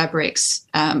those fabrics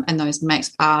and those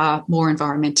makes are more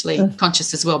environmentally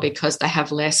conscious as well, because they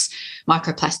have less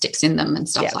microplastics in them and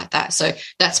stuff like that. So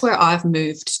that's where I've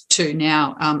moved to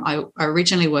now. I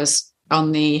originally was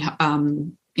on the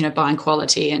buying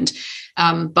quality and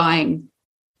buying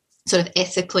sort of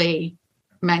ethically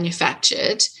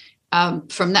manufactured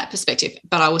from that perspective,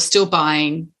 but I was still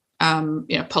buying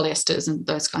polyesters and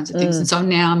those kinds of things. And so I'm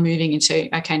now moving into,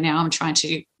 okay, now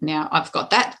I've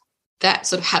got that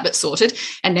sort of habit sorted,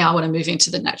 and now I want to move into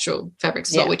the natural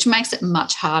fabrics as well, which makes it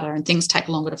much harder, and things take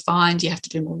longer to find. You have to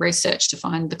do more research to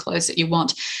find the clothes that you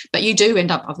want, but you do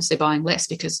end up obviously buying less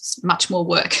because it's much more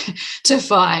work to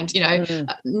find,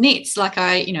 knits. Like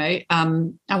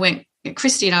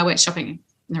Christy and I went shopping.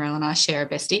 Narelle and I share a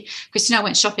bestie. Christy and I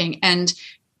went shopping, and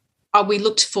we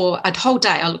looked for a whole day.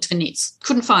 I looked for knits,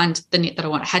 couldn't find the knit that I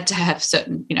wanted. I had to have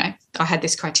certain, I had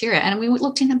this criteria, and we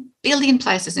looked in a billion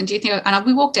places. And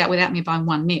we walked out without me buying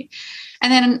one knit.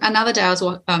 And then another day I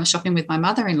was shopping with my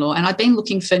mother-in-law, and I'd been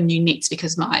looking for new knits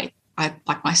because my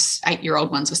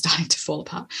 8-year-old ones were starting to fall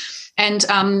apart. And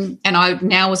I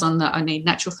now was on I need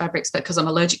natural fabrics, but because I'm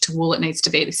allergic to wool, it needs to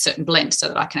be this certain blend so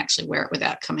that I can actually wear it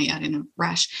without coming out in a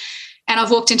rash. And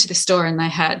I've walked into the store, and they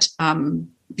had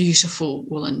beautiful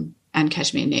woolen and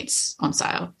cashmere knits on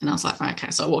sale, and I was like,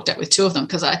 okay. So I walked out with 2 of them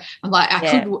because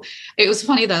it was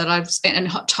funny though that I've spent an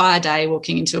entire day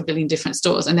walking into a billion different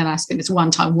stores, and then I spent this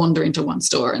one time wandering to one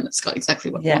store, and it's got exactly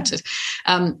what I wanted.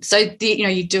 So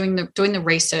you're doing the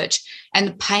research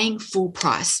and paying full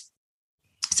price.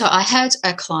 So I had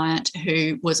a client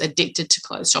who was addicted to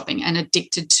clothes shopping and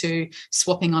addicted to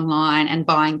swapping online and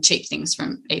buying cheap things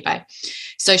from eBay.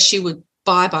 So she would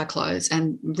buy clothes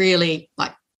and really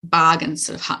like bargain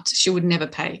sort of hunt. She would never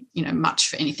pay, much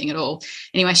for anything at all.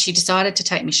 Anyway, she decided to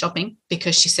take me shopping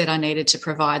because she said I needed to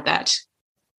provide that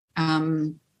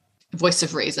voice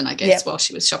of reason, I guess, while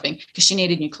she was shopping, because she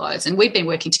needed new clothes. And we'd been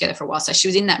working together for a while. So she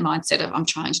was in that mindset of, I'm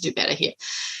trying to do better here.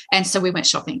 And so we went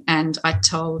shopping, and I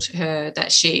told her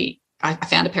that I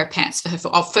found a pair of pants for her.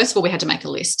 First of all, we had to make a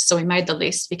list. So we made the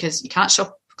list, because you can't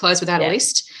shop clothes without a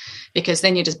list, because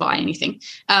then you just buy anything.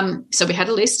 So we had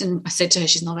a list, and I said to her,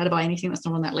 she's not allowed to buy anything that's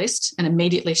not on that list. And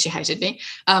immediately she hated me.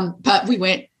 But we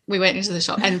went into the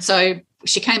shop. And so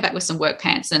she came back with some work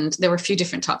pants, and there were a few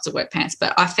different types of work pants,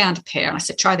 but I found a pair, and I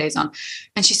said, try these on.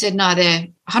 And she said, no, they're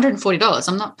 $140.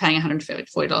 I'm not paying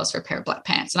 $140 for a pair of black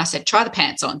pants. And I said, try the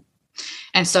pants on.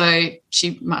 And so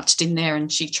she marched in there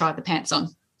and she tried the pants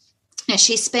on. Now,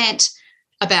 she spent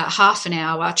about half an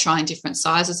hour trying different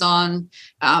sizes on,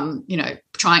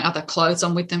 trying other clothes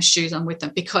on with them, shoes on with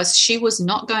them, because she was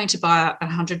not going to buy a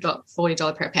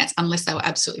 $140 pair of pants unless they were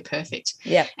absolutely perfect.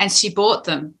 Yeah. And she bought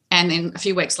them. And then a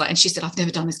few weeks later, and she said, I've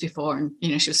never done this before. And,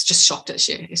 she was just shocked at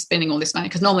she spending all this money,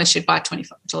 because normally she'd buy a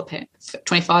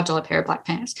 $25 pair of black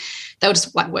pants. They were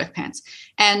just like work pants,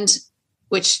 and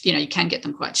which, you can get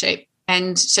them quite cheap.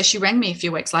 And so she rang me a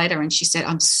few weeks later, and she said,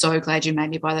 I'm so glad you made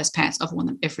me buy those pants. I've worn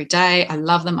them every day. I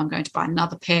love them. I'm going to buy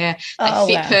another pair. They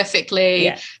fit perfectly.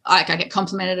 Yeah. I get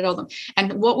complimented at all them.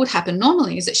 And what would happen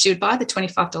normally is that she would buy the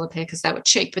 $25 pair because they were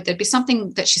cheap, but there'd be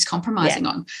something that she's compromising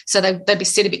on. So they'd be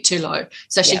set a bit too low.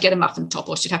 So she'd get a muffin top,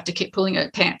 or she'd have to keep pulling her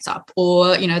pants up,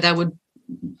 or, they would,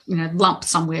 lump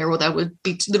somewhere, or they would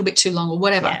be a little bit too long, or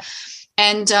whatever. Yeah.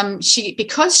 And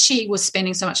because she was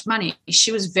spending so much money,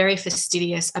 she was very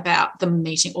fastidious about them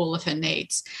meeting all of her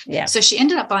needs. Yeah. So she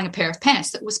ended up buying a pair of pants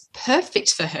that was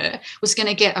perfect for her, was going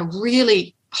to get a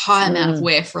really high amount of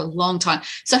wear for a long time.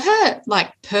 So her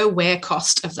like per wear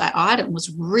cost of that item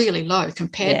was really low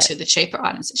compared to the cheaper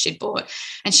items that she'd bought.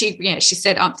 And she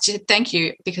said, thank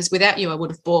you, because without you, I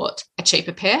would have bought a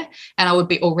cheaper pair and I would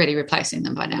be already replacing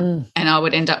them by now. And I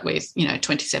would end up with,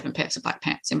 27 pairs of black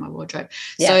pants in my wardrobe.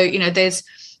 Yeah. So,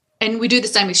 and we do the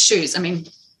same with shoes. I mean,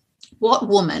 what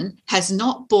woman has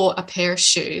not bought a pair of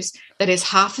shoes that is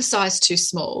half a size too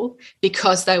small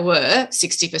because they were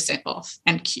 60% off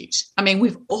and cute? I mean,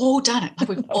 we've all done it. Like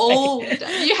we've all done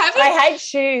it. You haven't? I hate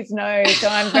shoes, no. So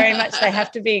I'm very much, they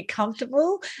have to be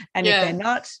comfortable. And if they're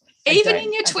not. Even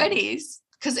in your 20s.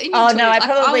 Because in your 20s, no,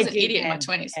 I was an idiot in my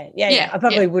 20s. Yeah. I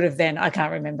probably would have then. I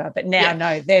can't remember. But now,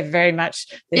 no, they're very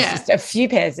much, there's just a few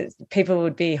pairs that people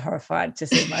would be horrified to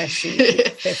see my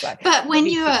shoes. Like, but when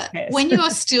you're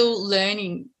still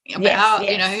learning about,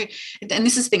 and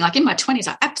this is the thing, like in my 20s,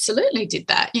 I absolutely did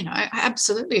that. I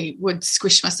absolutely would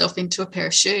squish myself into a pair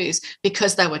of shoes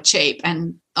because they were cheap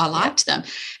and I liked them.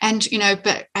 And,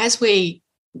 but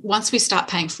once we start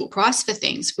paying full price for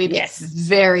things, we get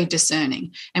very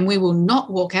discerning, and we will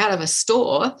not walk out of a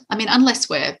store. I mean, unless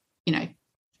we're,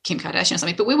 Kim Kardashian or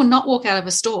something, but we will not walk out of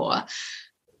a store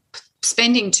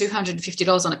spending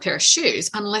 $250 on a pair of shoes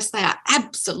unless they are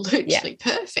absolutely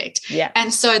perfect. Yeah.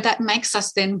 And so that makes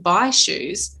us then buy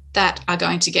shoes that are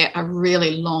going to get a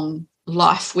really long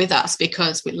life with us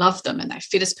because we love them and they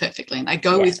fit us perfectly and they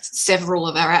go with several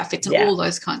of our outfits and all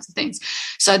those kinds of things.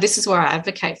 So this is where I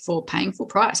advocate for paying full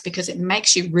price, because it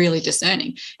makes you really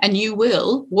discerning, and you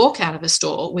will walk out of a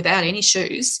store without any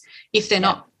shoes if they're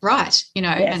not right,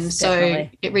 and so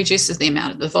definitely. It reduces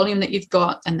the volume that you've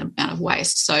got and the amount of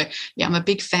waste. So I'm a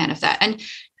big fan of that. And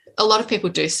a lot of people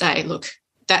do say, look,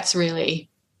 that's really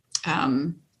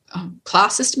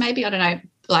classist maybe, I don't know,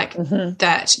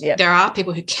 that there are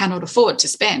people who cannot afford to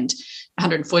spend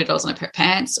 $140 on a pair of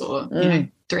pants or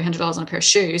 $300 on a pair of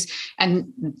shoes,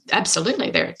 and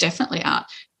absolutely there definitely are.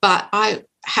 But I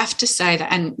have to say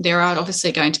that, and there are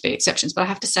obviously going to be exceptions, but I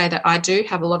have to say that I do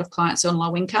have a lot of clients on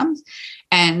low incomes,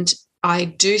 and I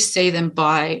do see them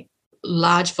buy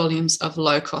large volumes of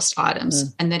low cost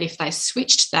items, and that if they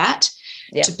switched that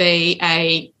to be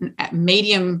a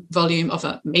medium volume of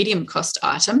a medium cost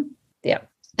item,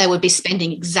 they would be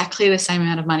spending exactly the same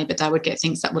amount of money, but they would get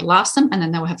things that would last them, and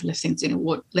then they will have less things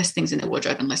in their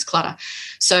wardrobe and less clutter.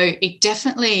 So it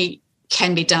definitely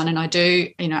can be done, and I do,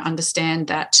 understand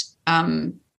that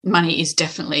money is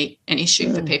definitely an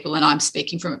issue for people, and I'm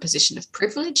speaking from a position of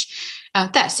privilege.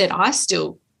 That said, I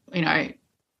still,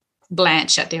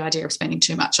 blanch at the idea of spending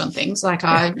too much on things. Like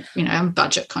I'm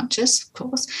budget conscious, of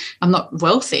course. I'm not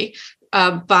wealthy,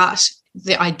 but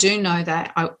I do know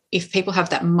that if people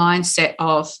have that mindset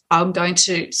of I'm going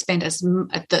to spend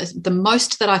the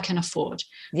most that I can afford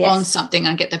on something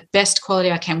and get the best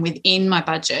quality I can within my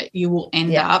budget, you will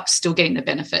end up still getting the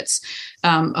benefits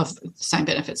of the same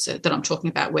benefits that I'm talking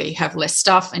about, where you have less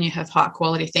stuff and you have high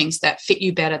quality things that fit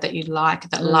you better, that you like,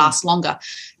 that last longer.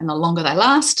 And the longer they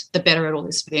last, the better it all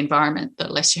is for the environment,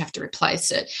 the less you have to replace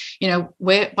it.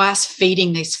 By us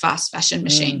feeding these fast fashion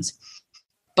machines,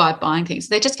 by buying things,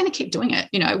 they're just going to keep doing it.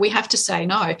 We have to say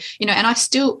no, and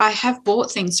I have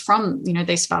bought things from,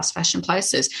 these fast fashion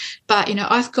places, but,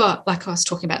 I've got, like I was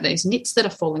talking about, these knits that are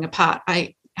falling apart.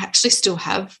 I actually still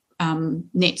have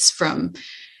knits from,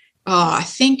 I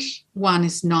think one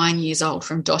is 9 years old,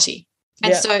 from Dottie.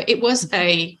 And so it was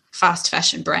a fast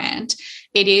fashion brand.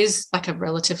 It is like a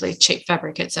relatively cheap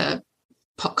fabric. It's a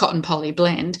cotton poly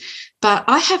blend, but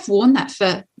I have worn that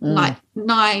for like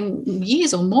 9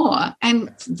 years or more, and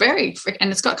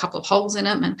and it's got a couple of holes in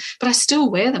them, but I still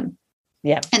wear them.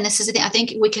 And this is the thing, I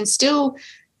think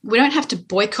we don't have to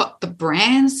boycott the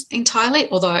brands entirely,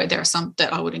 although there are some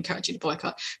that I would encourage you to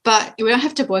boycott, but we don't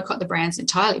have to boycott the brands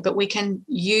entirely, but we can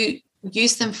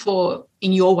use them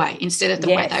in your way instead of the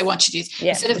way they want you to use.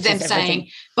 Instead of them saying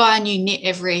buy a new knit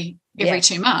every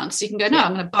 2 months, you can go, no,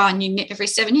 I'm going to buy a new knit every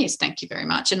 7 years. Thank you very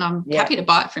much. And I'm happy to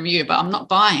buy it from you, but I'm not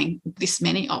buying this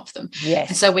many of them.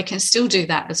 And so we can still do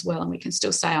that as well. And we can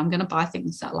still say, I'm going to buy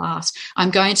things that last. I'm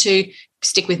going to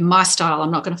stick with my style.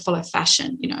 I'm not going to follow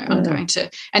fashion. I'm going to,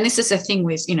 and this is the thing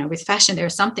with, with fashion, there are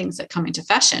some things that come into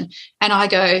fashion and I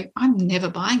go, I'm never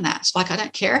buying that. Like, I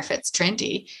don't care if it's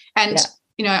trendy. And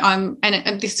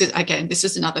and this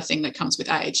is another thing that comes with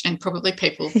age, and probably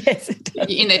people in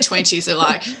their 20s are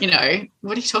like,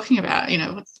 what are you talking about?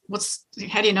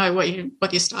 How do you know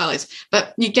what your style is?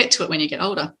 But you get to it when you get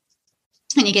older,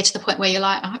 and you get to the point where you're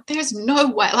like, there's no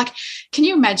way. Like, can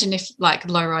you imagine if like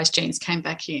low-rise jeans came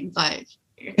back in? Like,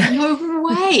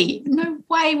 no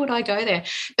way would I go there.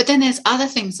 But then there's other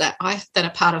things that are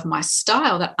part of my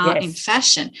style that aren't in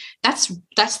fashion. That's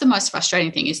the most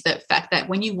frustrating thing, is the fact that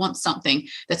when you want something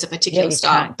that's a particular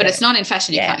style, but it's not in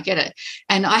fashion, you can't get it.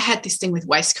 And I had this thing with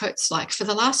waistcoats. Like for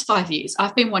the last 5 years,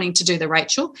 I've been wanting to do the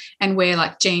Rachel and wear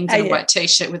like jeans and a white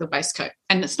t-shirt with a waistcoat.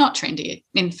 And it's not trendy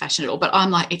in fashion at all, but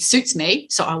I'm like, it suits me,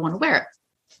 so I want to wear it.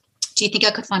 Do you think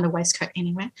I could find a waistcoat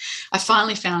anywhere? I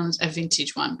finally found a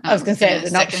vintage one. I was going to say the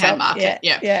secondhand market.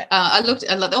 Yeah. I looked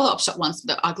at all the op shop ones,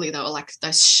 they're ugly. They were like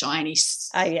those shiny,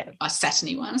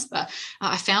 satiny ones. But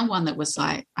I found one that was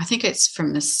like, I think it's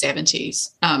from the 70s,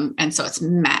 and so it's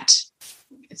matte.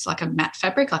 It's like a matte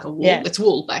fabric, like a wool. Yeah. It's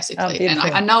wool, basically. And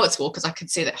I know it's wool because I could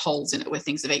see that holes in it where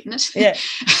things have eaten it. Yeah.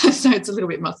 So it's a little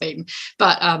bit moth-eaten.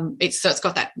 But it's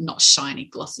got that not shiny,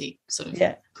 glossy sort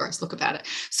of gross look about it.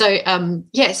 So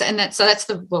yes, and that's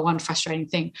the one frustrating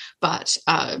thing. But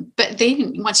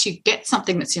then once you get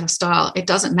something that's your style, it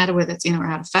doesn't matter whether it's in or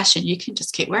out of fashion. You can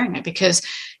just keep wearing it because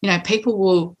people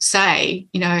will say,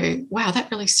 wow, that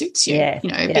really suits you.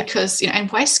 Because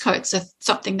and waistcoats are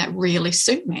something that really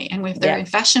suit me, and whether they're in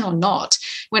fashion or not,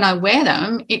 when I wear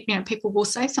them, people will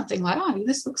say something like, "Oh,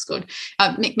 this looks good."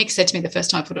 Mick said to me the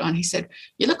first time I put it on, he said,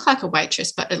 "You look like a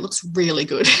waitress, but it looks really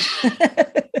good."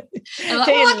 Like,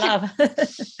 love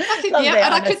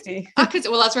I could.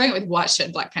 Well, I was wearing it with white shirt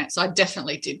and black pants, so I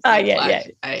definitely did look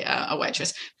like a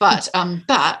waitress. But I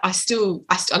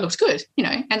looked good,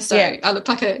 and so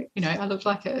I looked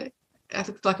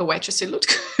like a waitress who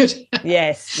looked good.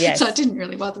 Yes. So it didn't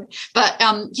really bother me. But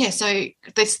so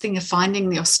this thing of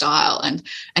finding your style and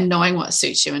knowing what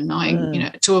suits you and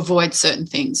knowing, to avoid certain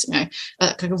things, I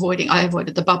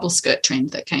avoided the bubble skirt trend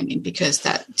that came in because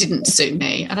that didn't suit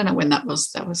me. I don't know when that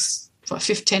was. That was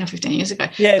 10 or 15 years ago.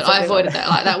 Yeah, but I avoided that.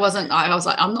 Like that wasn't. I was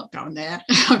like, I'm not going there.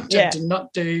 I did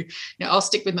not do. I'll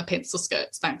stick with my pencil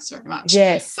skirts. Thanks very much.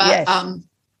 Yes.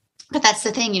 But that's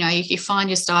the thing, you find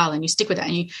your style and you stick with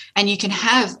it, and you can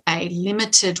have a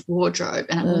limited wardrobe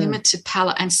and a limited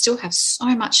palette and still have so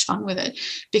much fun with it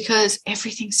because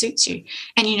everything suits you.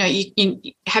 And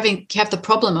you have the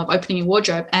problem of opening your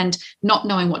wardrobe and not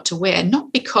knowing what to wear,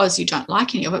 not because you don't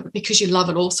like any of it, but because you love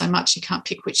it all so much you can't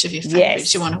pick which of your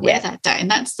favorites you want to wear that day.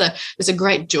 And there's a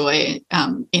great joy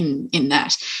in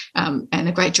that, and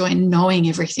a great joy in knowing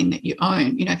everything that you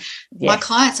own. My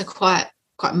clients are quite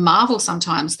marvel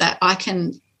sometimes that I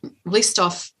can list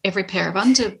off every pair of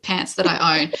underpants that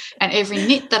I own and every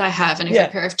knit that I have and every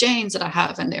pair of jeans that I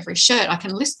have and every shirt. I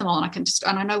can list them all and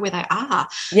I know where they are,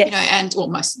 and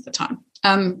most of the time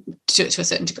to a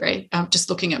certain degree. Just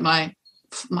looking at my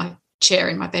chair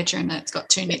in my bedroom that's got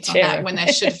two knits on that when they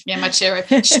should my chair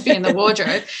should be in the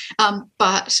wardrobe,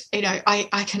 but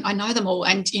I know them all,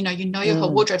 and your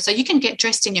whole wardrobe, so you can get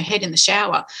dressed in your head in the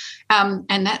shower,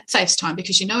 and that saves time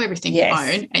because you know everything you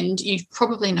own and you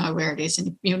probably know where it is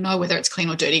and you'll know whether it's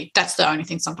clean or dirty. That's the only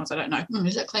thing sometimes I don't know,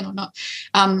 is that clean or not,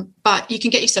 but you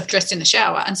can get yourself dressed in the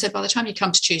shower, and so by the time you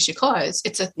come to choose your clothes,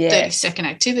 it's a 30-second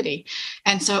activity.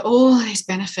 And so all these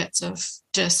benefits of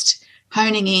just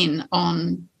honing in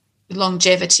on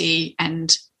longevity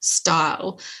and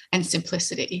style and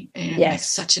simplicity makes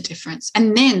such a difference.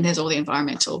 And then there's all the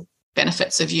environmental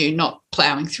benefits of you not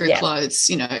plowing through clothes,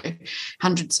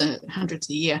 hundreds a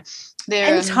year.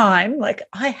 And time, like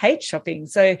I hate shopping,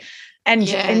 so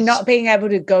and not being able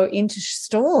to go into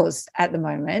stores at the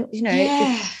moment,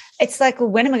 it's like, well,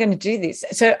 when am I going to do this?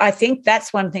 So I think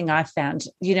that's one thing I found.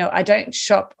 I don't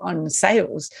shop on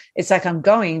sales. It's like I'm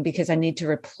going because I need to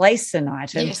replace an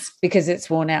item because it's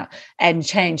worn out and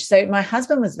change. So my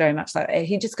husband was very much like that.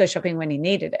 He'd just go shopping when he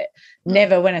needed it,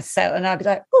 never when a sale. And I'd be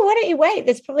like, oh, why don't you wait?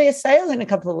 There's probably a sale in a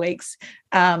couple of weeks.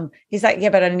 He's like, yeah,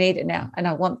 but I need it now and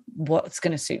I want what's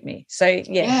going to suit me. So,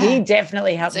 he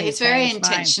definitely helped me. So he's very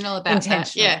intentional about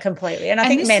that. Yeah, completely. And I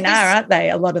think men are, aren't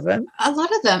they? A lot of them.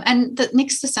 And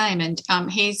Nick's the same. And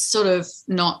he's sort of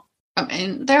not,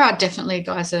 there are definitely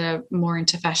guys that are more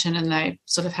into fashion and they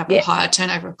sort of have a higher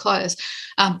turnover of clothes.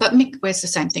 But Mick wears the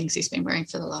same things he's been wearing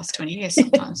for the last 20 years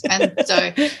sometimes. And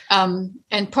so,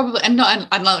 and probably, and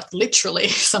like literally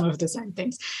some of the same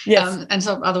things. Yes. And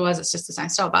so otherwise it's just the same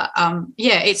style. But I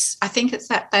think it's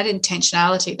that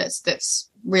intentionality that's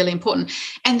really important.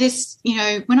 And this,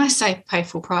 when I say pay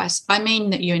full price, I mean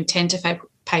that you intend to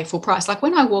pay full price. Like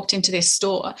when I walked into this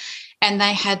store and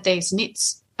they had these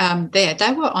knits there,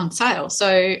 they were on sale.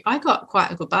 So I got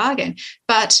quite a good bargain,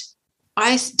 but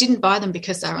I didn't buy them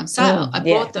because they were on sale. I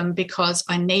bought them because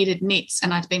I needed knits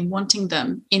and I'd been wanting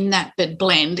them in that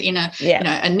blend, in a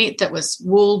a knit that was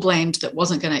wool blend that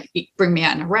wasn't going to bring me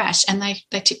out in a rash, and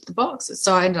they ticked the box.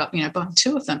 So I ended up buying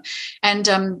two of them, and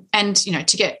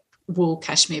to get wool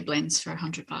cashmere blends for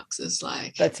 $100 is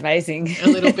like, that's amazing. A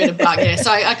little bit of bug. Yeah.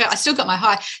 So I still got my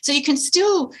high. So you can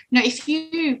still, if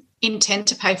you intend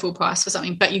to pay full price for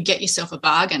something, but you get yourself a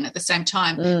bargain at the same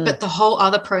time, but the whole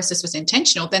other process was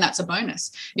intentional, then that's a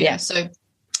bonus. You know? So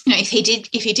if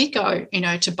he did go,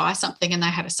 to buy something and they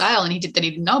had a sale and he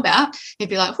didn't know about, he'd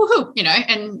be like, woohoo,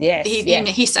 and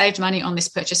he saved money on this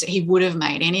purchase that he would have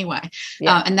made anyway.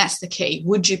 And that's the key.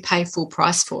 Would you pay full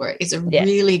price for it is a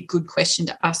really good question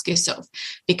to ask yourself,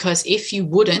 because if you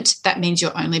wouldn't, that means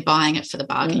you're only buying it for the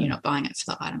bargain. You're not buying it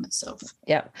for the item itself.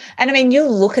 Yeah. And I mean,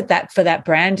 you'll look at that for that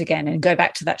brand again and go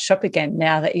back to that shop again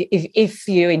now that if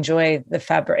you enjoy the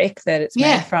fabric that it's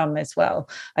made from as well.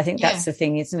 I think that's the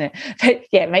thing, isn't it? But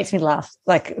it makes me laugh.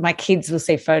 Like my kids will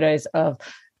see photos of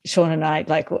Sean and I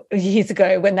like years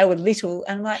ago when they were little,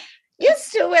 and I'm like, you're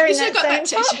still wearing that same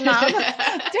top, Mum.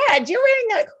 Dad, you're wearing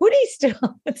that hoodie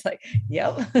still. It's like,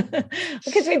 yep.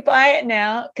 Because we buy it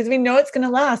now because we know it's going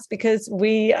to last, because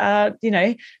we are,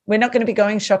 we're not going to be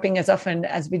going shopping as often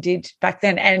as we did back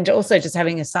then. And also just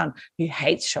having a son who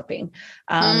hates shopping,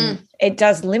 it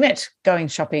does limit going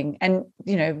shopping. And,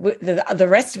 the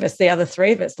rest of us, the other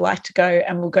three of us, like to go,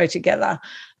 and we'll go together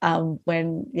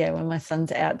when my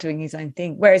son's out doing his own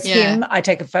thing. Whereas him, I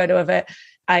take a photo of it.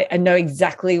 I know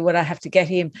exactly what I have to get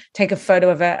him, take a photo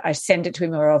of it, I send it to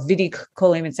him, or I'll video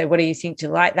call him and say, what do you think? Do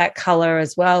you like that colour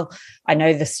as well? I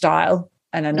know the style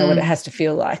and I know what it has to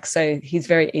feel like. So he's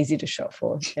very easy to shop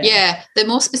for. Yeah, the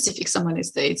more specific someone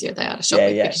is, the easier they are to shop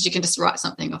with, because you can just write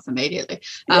something off immediately.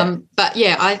 But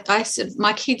I said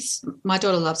my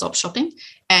daughter loves op shopping,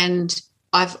 and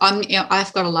I've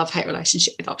got a love-hate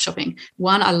relationship with op shopping.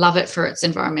 One, I love it for its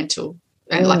environmental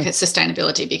and like its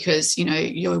sustainability, because,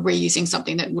 you're reusing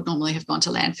something that would normally have gone to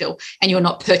landfill, and you're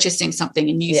not purchasing something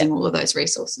and using all of those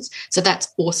resources. So that's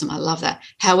awesome. I love that.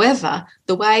 However,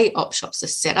 the way op shops are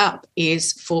set up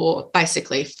is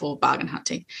basically for bargain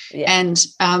hunting. And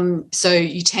so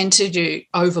you tend to do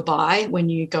overbuy when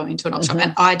you go into an op shop,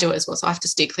 and I do it as well. So I have to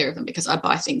steer clear of them, because I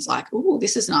buy things like, oh,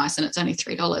 this is nice, and it's only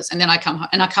 $3. And then I come home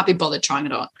and I can't be bothered trying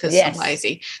it on because I'm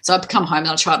lazy. So I come home and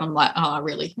I'll try it on, I'm like, oh, I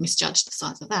really misjudged the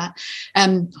size of that.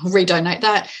 Redonate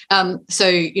that. So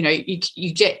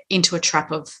you get into a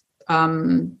trap of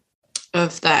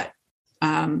that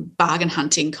bargain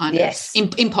hunting kind of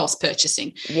impulse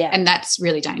purchasing, and that's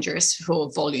really dangerous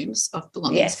for volumes of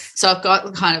belongings. So I've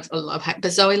got kind of a love hack,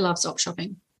 but Zoe loves op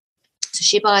shopping, so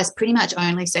she buys pretty much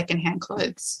only secondhand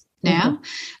clothes now.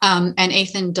 And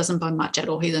Ethan doesn't buy much at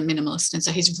all. He's a minimalist, and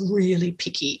so he's really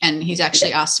picky, and he's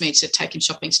actually asked me to take him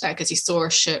shopping today because he saw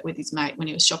a shirt with his mate when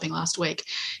he was shopping last week,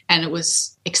 and it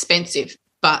was expensive,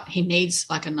 but he needs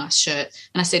like a nice shirt.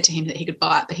 And I said to him that he could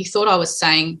buy it, but he thought I was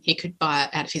saying he could buy it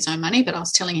out of his own money, but I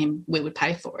was telling him we would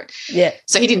pay for it.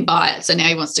 So he didn't buy it, so now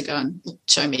he wants to go and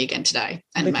show me again today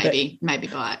and maybe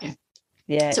buy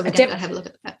it. So we're going to have a look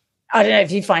at that. I don't know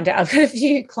if you find out. I've got a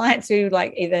few clients who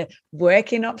like either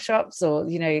work in op shops or,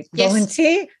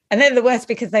 volunteer, and they're the worst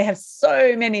because they have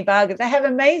so many bargains. They have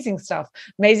amazing stuff,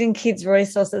 amazing kids'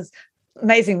 resources,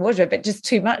 amazing wardrobe, but just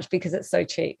too much because it's so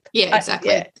cheap. Yeah,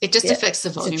 exactly. It just affects the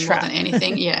volume more than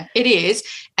anything. Yeah, it is.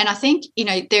 And I think,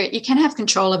 you can have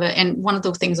control of it. And one of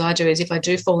the things I do is if I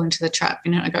do fall into the trap,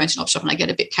 I go into an op shop and I get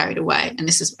a bit carried away. And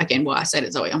this is, again, why I say to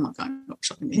Zoe, I'm not going op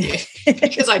shopping with you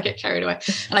because I get carried away.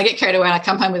 And I get carried away and I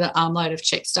come home with an armload of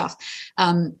cheap stuff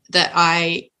that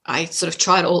I sort of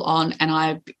try it all on, and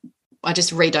I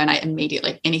just redonate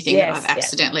immediately anything that I've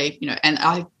accidentally, and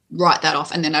I write that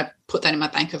off, and then I put that in my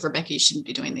bank of, Rebecca, you shouldn't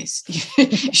be doing this.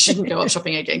 You shouldn't go up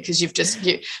shopping again because you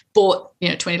bought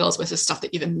 $20 worth of stuff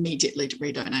that you've immediately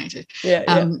redonated.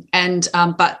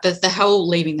 But the whole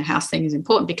leaving the house thing is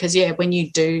important because when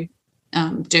you do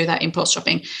that impulse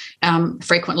shopping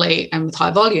frequently and with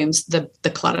high volumes, the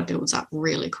clutter builds up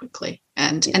really quickly.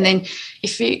 And then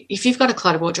if you've got a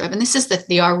cluttered wardrobe, and this is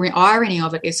the irony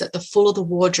of it, is that the fuller the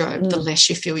wardrobe, the less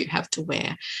you feel you have to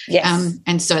wear.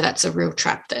 And so that's a real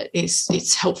trap that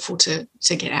it's helpful to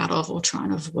get out of or try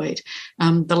and avoid.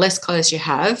 The less clothes you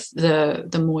have,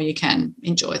 the more you can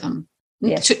enjoy them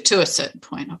to a certain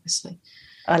point, obviously.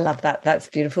 I love that. That's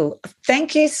beautiful.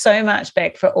 Thank you so much,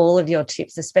 Beck, for all of your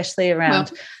tips, especially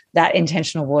around that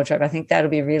intentional wardrobe. I think that'll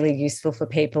be really useful for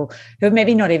people who have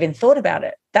maybe not even thought about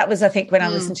it. That was, I think, when I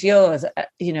listened to yours,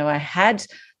 I had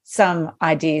some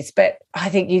ideas, but I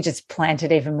think you just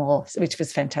planted even more, which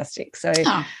was fantastic. So,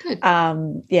 good.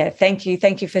 Thank you.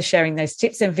 Thank you for sharing those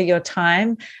tips and for your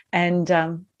time. And,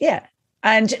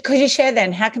 And could you share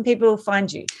then, how can people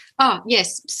find you? Oh,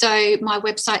 yes. So my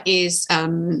website is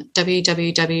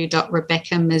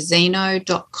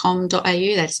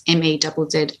www.rebeccamazzino.com.au. That's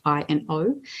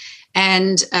MEZZINO.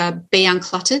 And Be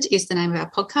Uncluttered is the name of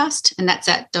our podcast, and that's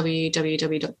at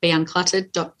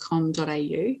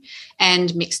www.beuncluttered.com.au.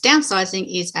 And Mixed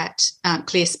Downsizing is at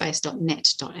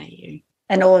clearspace.net.au.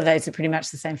 And all of those are pretty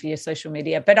much the same for your social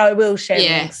media, but I will share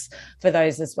links for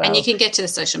those as well. And you can get to the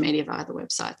social media via the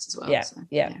websites as well. Yeah, so,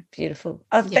 beautiful.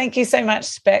 Oh, thank you so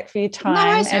much, Beck, for your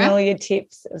time and all your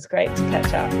tips. It was great to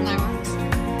catch up. No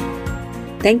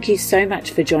worries. Thank you so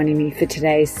much for joining me for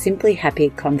today's Simply Happy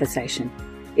conversation.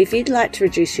 If you'd like to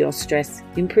reduce your stress,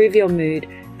 improve your mood,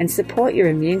 and support your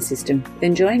immune system,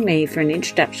 then join me for an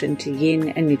introduction to Yin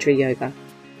and Nidra Yoga.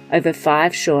 Over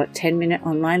 5 short 10-minute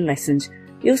online lessons,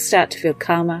 you'll start to feel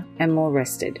calmer and more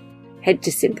rested. Head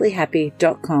to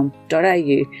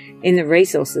simplyhappy.com.au in the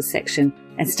resources section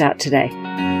and start today.